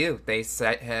 And they do. They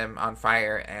set him on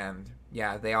fire, and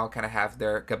yeah, they all kind of have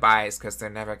their goodbyes because they're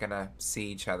never gonna see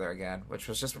each other again, which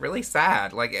was just really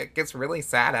sad. Like, it gets really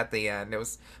sad at the end. It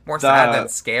was more sad than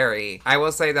That scary. I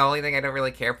will say the only thing I don't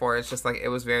really care for is just like, it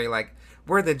was very like,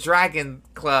 we're the Dragon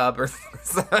Club or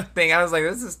something. I was like,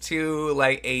 this is too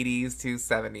like 80s, too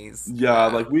 70s. yeah,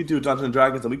 like we do Dungeons and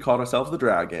Dragons and we called ourselves the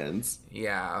Dragons.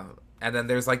 Yeah. And then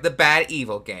there's like the bad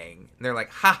evil gang. And they're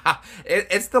like, ha ha.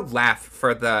 It's the laugh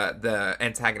for the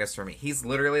antagonist for me. He's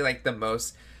literally like the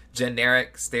most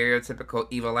generic, stereotypical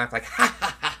evil laugh, like ha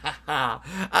ha ha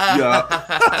ha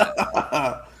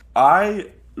Yeah. ha.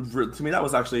 To me that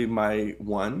was actually my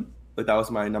one. Like that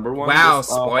was my number one. Wow, Was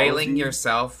spoiling Hallows'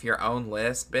 yourself your own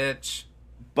list, bitch.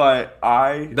 but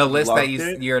I The list that loved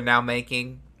it. you're now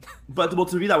making. But well,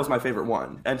 to me that was my favorite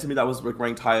one, and to me that was like,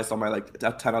 ranked highest on my like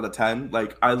 10 out of 10.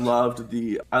 Like I loved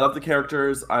the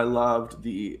characters. I loved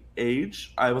the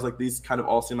age. I was like these kind of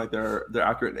all seem like they're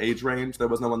accurate in age range. There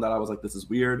was no one that I was like this is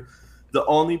weird. The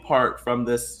only part from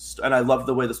this, and I loved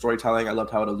the way the storytelling. I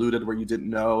loved how it alluded where you didn't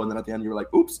know, and then at the end you were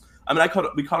like, "Oops." I mean,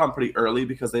 we caught on pretty early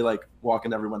because they like walk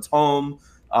into everyone's home,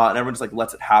 and everyone just like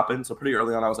lets it happen. So pretty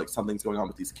early on, I was like, something's going on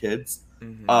with these kids.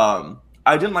 Mm-hmm.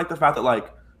 I didn't like the fact that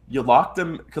like you locked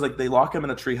them because like they lock him in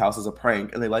a treehouse as a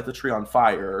prank, and they light the tree on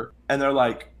fire, and they're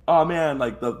like, "Oh man!"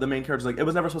 Like the main character's like, "It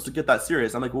was never supposed to get that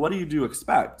serious." I'm like, well, "What do you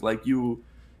expect? Like You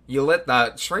lit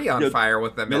the tree on you, fire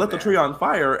with them you in lit the there. tree on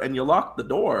fire and you locked the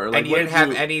door. Like And you what didn't did have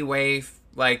you? any way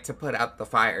like to put out the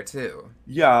fire too.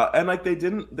 Yeah, and like they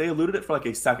eluded it for like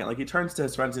a second. Like he turns to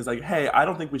his friends and he's like, "Hey, I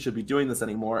don't think we should be doing this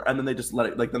anymore." And then they just let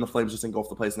it like then the flames just engulf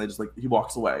the place and they just like he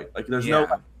walks away. Like there's no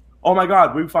Yeah. oh my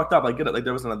god, we fucked up. Like get it. Like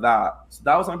there was none of that. So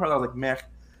that was the only part that I was like, meh.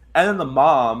 And then the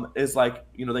mom is like,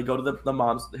 they go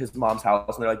to his mom's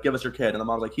house and they're like, "Give us your kid." And the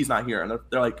mom's like, "He's not here." And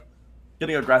they're like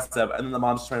getting aggressive. And then the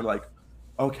mom's trying to be like,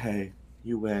 "Okay,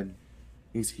 you win.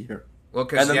 He's here." Well,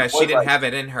 because, And then yeah, the she boy, didn't like, have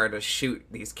it in her to shoot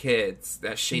these kids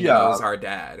that she yeah, knows are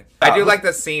dead. I do but like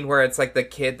the scene where it's like the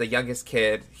kid, the youngest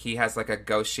kid, he has like a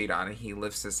ghost sheet on and he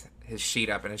lifts his sheet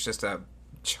up and it's just a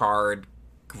charred,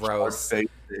 hard gross,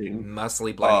 facing.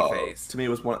 muscly, bloody To face. me,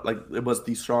 it was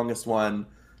the strongest one,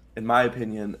 in my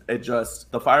opinion. It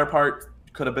just the fire part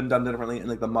could have been done differently, and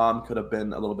like the mom could have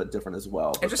been a little bit different as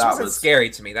well. It But just that wasn't was scary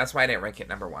to me. That's why I didn't rank it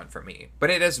number one for me. But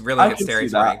it is really I good can see scary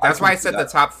to that. rank. That's I why can I see said the that.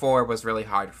 top four was really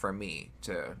hard for me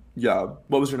to. Yeah.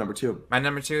 What was your number two? My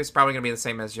number two is probably going to be the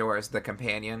same as yours, The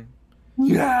Companion.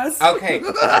 Yes. Okay, now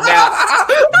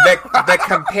the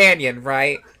companion,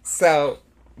 right? So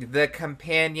the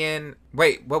companion.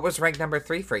 Wait, what was rank number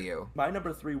three for you? My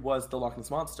number three was the Loch Ness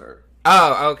Monster.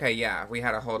 Oh, okay, yeah, we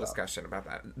had a whole Yeah. discussion about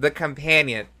that. The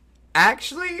companion.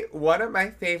 Actually, one of my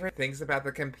favorite things about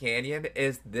the companion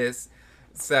is this.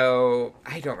 So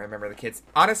I don't remember the kids.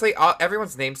 Honestly,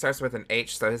 everyone's name starts with an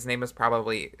H, so his name is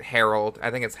probably Harold.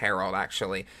 I think it's Harold,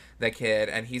 actually, the kid,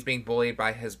 and he's being bullied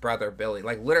by his brother Billy.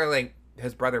 Like literally,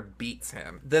 his brother beats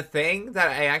him. The thing that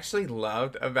I actually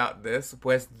loved about this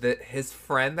was that his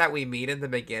friend that we meet in the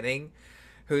beginning,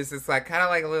 who's this like kind of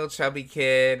like a little chubby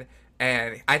kid.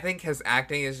 And I think his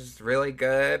acting is just really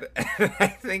good. I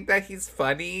think that he's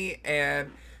funny and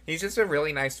he's just a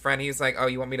really nice friend. He's like, oh,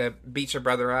 you want me to beat your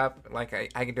brother up? Like,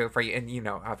 I can do it for you. And, you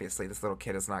know, obviously this little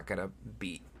kid is not going to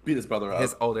beat His brother up.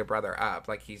 his older brother up.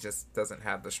 Like, he just doesn't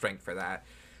have the strength for that.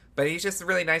 But he's just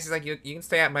really nice. He's like, you can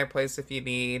stay at my place if you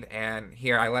need. And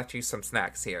here, I left you some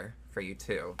snacks here for you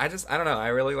too. I don't know. I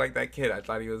really like that kid. I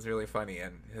thought he was really funny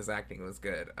and his acting was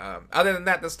good. Other than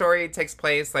that, the story takes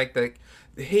place like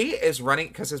he is running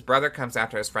because his brother comes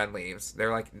after his friend leaves.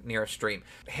 They're like near a stream.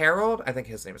 Harold, I think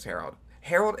his name is Harold.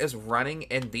 Harold is running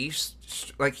in these,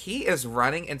 like, he is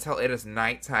running until it is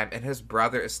nighttime, and his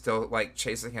brother is still, like,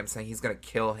 chasing him, saying he's gonna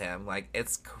kill him. Like,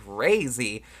 it's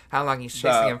crazy how long he's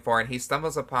chasing him for, and he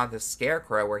stumbles upon this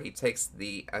scarecrow where he takes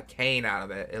a cane out of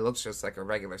it. It looks just like a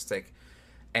regular stick,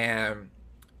 and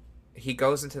he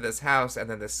goes into this house, and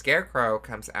then the scarecrow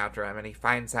comes after him, and he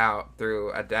finds out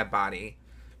through a dead body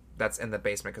that's in the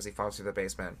basement because he falls through the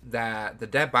basement that the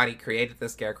dead body created the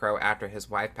scarecrow after his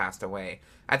wife passed away.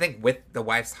 I think with the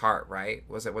wife's heart, right?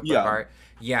 Was it with the heart?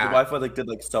 Yeah. The wife like did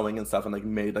like sewing and stuff and like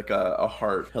made like a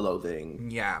heart pillow thing.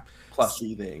 Yeah.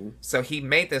 Plushy thing. So he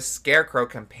made this scarecrow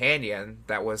companion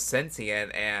that was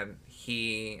sentient, and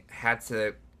he had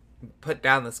to put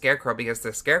down the scarecrow because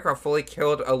the scarecrow fully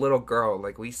killed a little girl.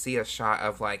 Like, we see a shot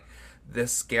of like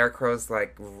this scarecrow's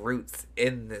like roots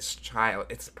in this child.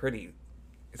 It's pretty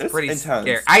intense.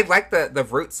 Scary. I like the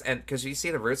roots, and because you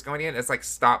see the roots going in, it's like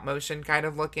stop motion kind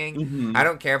of looking. Mm-hmm. I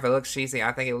don't care if it looks cheesy.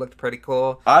 I think it looked pretty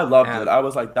cool. I loved it. I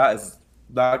was like, that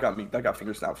got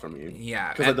finger snaps from me.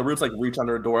 Yeah, because like the roots like reach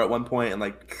under a door at one point, and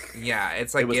like yeah,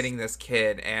 it's like getting this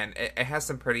kid, and it has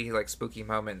some pretty like spooky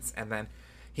moments, and then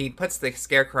he puts the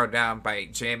scarecrow down by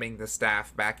jamming the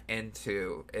staff back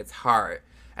into its heart.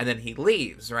 And then he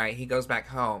leaves, right? He goes back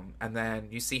home, and then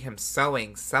you see him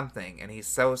sewing something, and he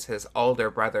sews his older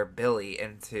brother Billy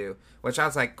into, which I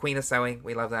was like, Queen of Sewing,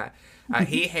 we love that.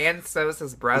 He hand sews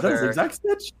his brother. Is that his exact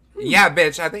stitch? Yeah,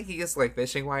 bitch. I think he used like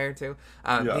fishing wire too.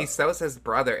 Yeah. He sews his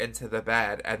brother into the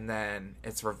bed, and then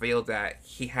it's revealed that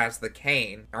he has the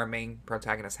cane. Our main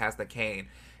protagonist has the cane,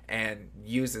 and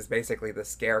uses basically the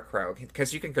scarecrow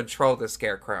because you can control the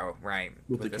scarecrow, right,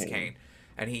 with this cane.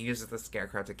 And he uses the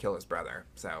scarecrow to kill his brother.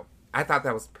 So I thought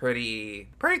that was pretty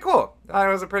cool. I thought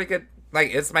it was a pretty good,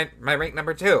 like, it's my rank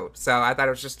number 2. So I thought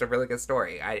it was just a really good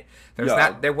story.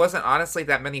 There wasn't honestly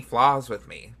that many flaws with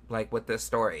me, like with this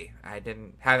story. I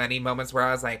didn't have any moments where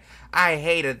I was like, I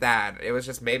hated that. It was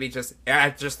just I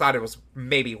just thought it was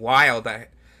maybe wild that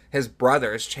his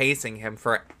brother is chasing him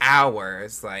for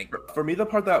hours. Like, for me, the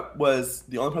part that was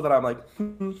the only part that I'm like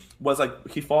was like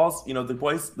he falls. You know, the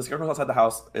scarecrow outside the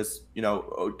house is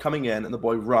coming in, and the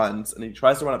boy runs, and he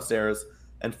tries to run upstairs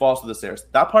and falls through the stairs.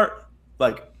 That part,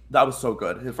 like, that was so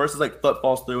good. His first is like foot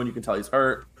falls through, and you can tell he's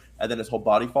hurt, and then his whole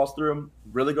body falls through him.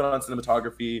 Really good on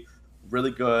cinematography,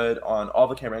 really good on all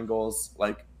the camera angles.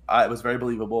 Like, it was very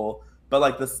believable. But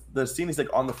like the scene, he's like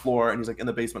on the floor and he's like in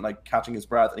the basement, like catching his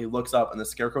breath, and he looks up and the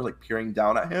scarecrow's like peering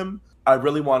down at him. I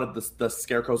really wanted the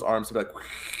scarecrow's arms to be like,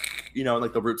 and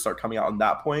like the roots start coming out on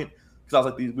that point, because I was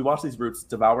like, we watch these roots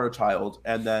devour a child,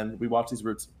 and then we watch these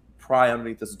roots pry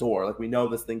underneath this door. Like, we know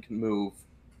this thing can move.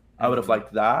 I would have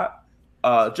liked that,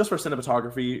 just for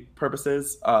cinematography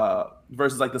purposes,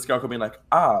 versus like the scarecrow being like,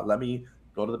 let me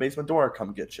go to the basement door,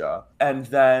 come get ya. And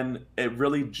then it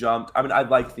really jumped. I mean, I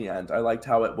liked the end. I liked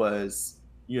how it was,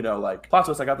 like, plot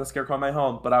twist, I got the scarecrow in my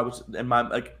home, but I was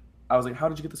like, how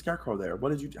did you get the scarecrow there? How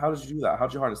did you do that? How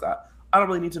did you harness that? I don't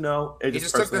really need to know. He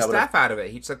just took the staff out of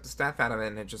it. He took the staff out of it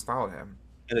and it just followed him.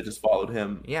 And it just followed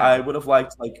him. Yeah. I would have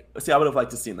liked, I would have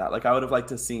liked to seen that. Like, I would have liked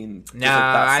to seen. No,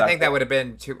 I think that would have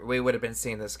been we would have been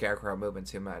seeing the Scarecrow moving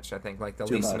too much. I think, like, the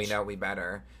least we know, we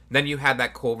better. Then you had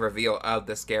that cool reveal of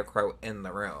the Scarecrow in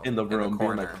the room. In the room,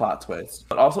 being like plot twist.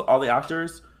 But also, all the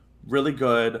actors, really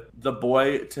good. The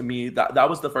boy, to me, that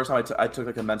was the first time I took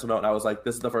like a mental note, and I was like,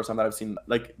 this is the first time that I've seen,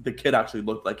 like, the kid actually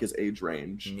looked like his age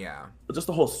range. Yeah. But just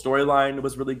the whole storyline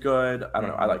was really good. I don't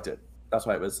know. I liked it. That's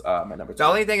why it was my number 2. The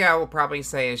only thing I will probably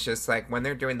say is just, like, when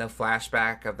they're doing the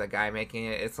flashback of the guy making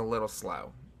it, it's a little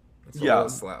slow. It's a little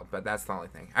slow, but that's the only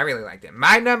thing. I really liked it.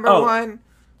 My number 1...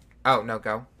 Oh, no,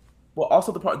 go. Well,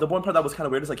 also the one part that was kind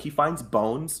of weird is, like, he finds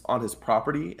bones on his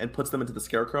property and puts them into the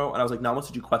Scarecrow, and I was like, now once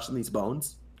did you question these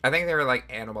bones? I think they were, like,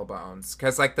 animal bones,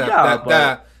 because, like,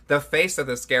 the face of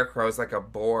the Scarecrow is like a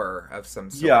boar of some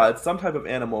sort. Yeah, it's some type of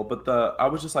animal, but I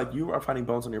was just like, you are finding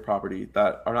bones on your property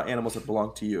that are not animals that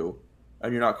belong to you.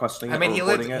 And you're not questioning it. I mean, he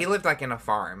lived like in a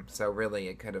farm, so really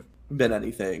it could have been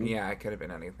anything. Yeah, it could have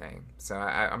been anything. So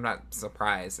I'm not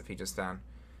surprised if he just found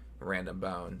random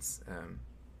bones,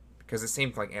 because it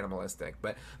seemed like animalistic.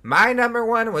 But my number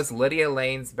 1 was Lydia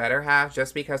Lane's better half,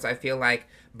 just because I feel like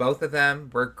both of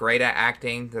them were great at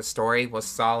acting. The story was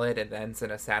solid. It ends in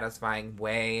a satisfying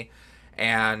way.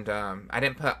 And I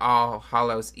didn't put All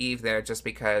Hallows Eve there just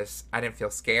because I didn't feel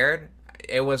scared.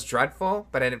 It was dreadful,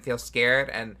 but I didn't feel scared.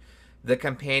 And the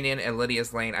companion in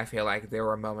Lydia's Lane, I feel like there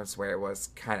were moments where it was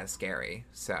kind of scary.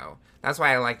 So that's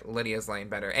why I like Lydia's Lane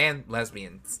better. And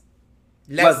lesbians.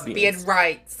 Lesbian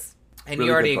rights. And really,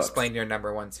 you already explained your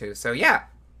number 1 too. So yeah,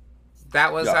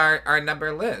 that was our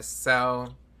number list.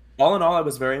 So all in all, I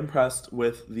was very impressed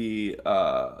with the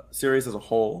series as a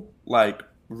whole. Like,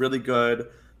 really good.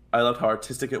 I loved how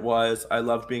artistic it was. I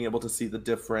loved being able to see the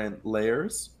different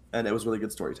layers. And it was really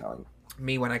good storytelling.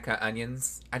 Me, when I cut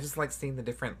onions, I just like seeing the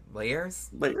different layers.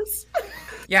 Layers?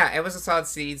 Yeah, it was a solid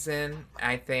season.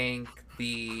 I think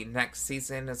the next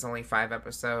season is only 5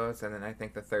 episodes, and then I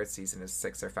think the third season is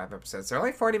 6 or 5 episodes. They're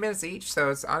only 40 minutes each,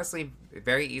 so it's honestly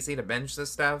very easy to binge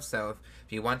this stuff. So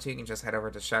if you want to, you can just head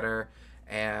over to Shudder,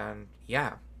 and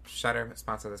yeah, Shudder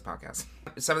sponsor this podcast.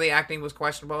 Some of the acting was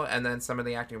questionable, and then some of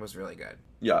the acting was really good.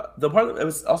 Yeah, the part it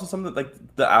was also something like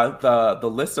the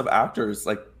list of actors,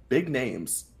 like, big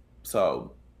names.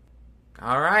 So,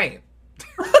 all right.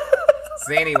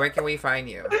 Zanny, where can we find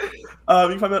you? You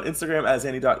can find me on Instagram at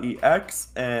zanny.ex,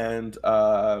 and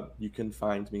you can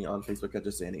find me on Facebook at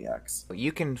just zannyx.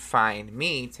 You can find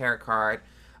me, Tarot Card,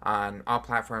 on all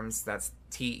platforms. That's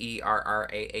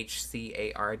TERRAHCARD.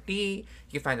 You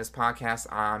can find this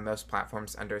podcast on most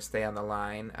platforms under Stay on the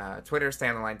Line. Twitter, Stay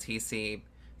on the Line TC.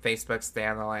 Facebook, Stay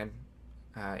on the Line.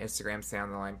 Instagram, Stay on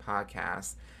the Line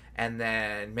Podcast. And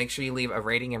then make sure you leave a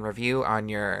rating and review on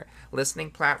your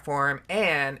listening platform.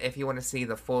 And if you want to see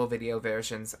the full video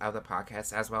versions of the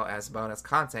podcast as well as bonus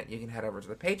content, you can head over to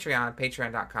the Patreon,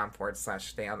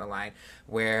 patreon.com/stay on the line,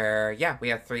 where, yeah, we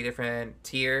have 3 different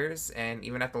tiers. And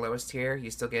even at the lowest tier,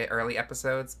 you still get early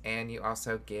episodes, and you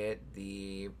also get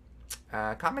the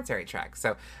commentary track.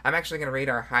 So I'm actually going to read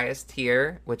our highest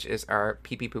tier, which is our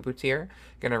pee-pee poo-poo tier.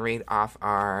 Going to read off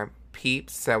our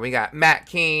peeps. So we got Matt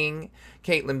King,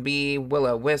 Caitlin B,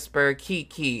 Willow Whisper,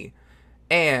 Kiki,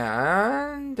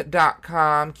 and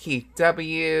 .com, Keith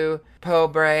W,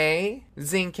 Pobray,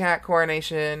 Zingcat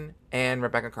Coronation, and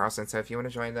Rebecca Carlson. So if you want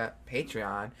to join the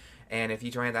Patreon, and if you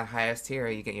join the highest tier,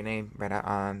 you get your name read out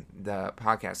on the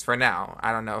podcast. For now,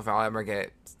 I don't know if I'll ever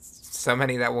get so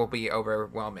many that will be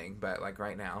overwhelming, but like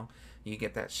right now, you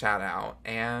get that shout out.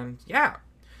 And yeah.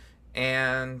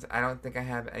 And I don't think I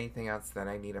have anything else that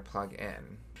I need to plug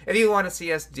in. If you want to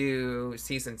see us do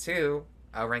Season 2,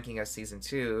 ranking of Season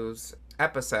 2's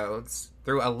episodes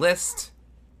through a list.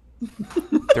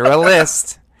 I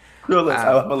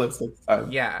love a list next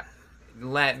time. Yeah.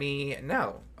 Let me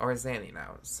know. Or Zanny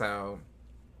know. So,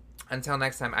 until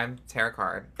next time, I'm Tarot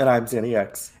Card. And I'm Zanny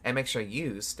X. And make sure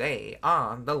you stay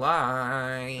on the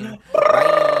line.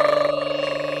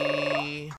 Bye.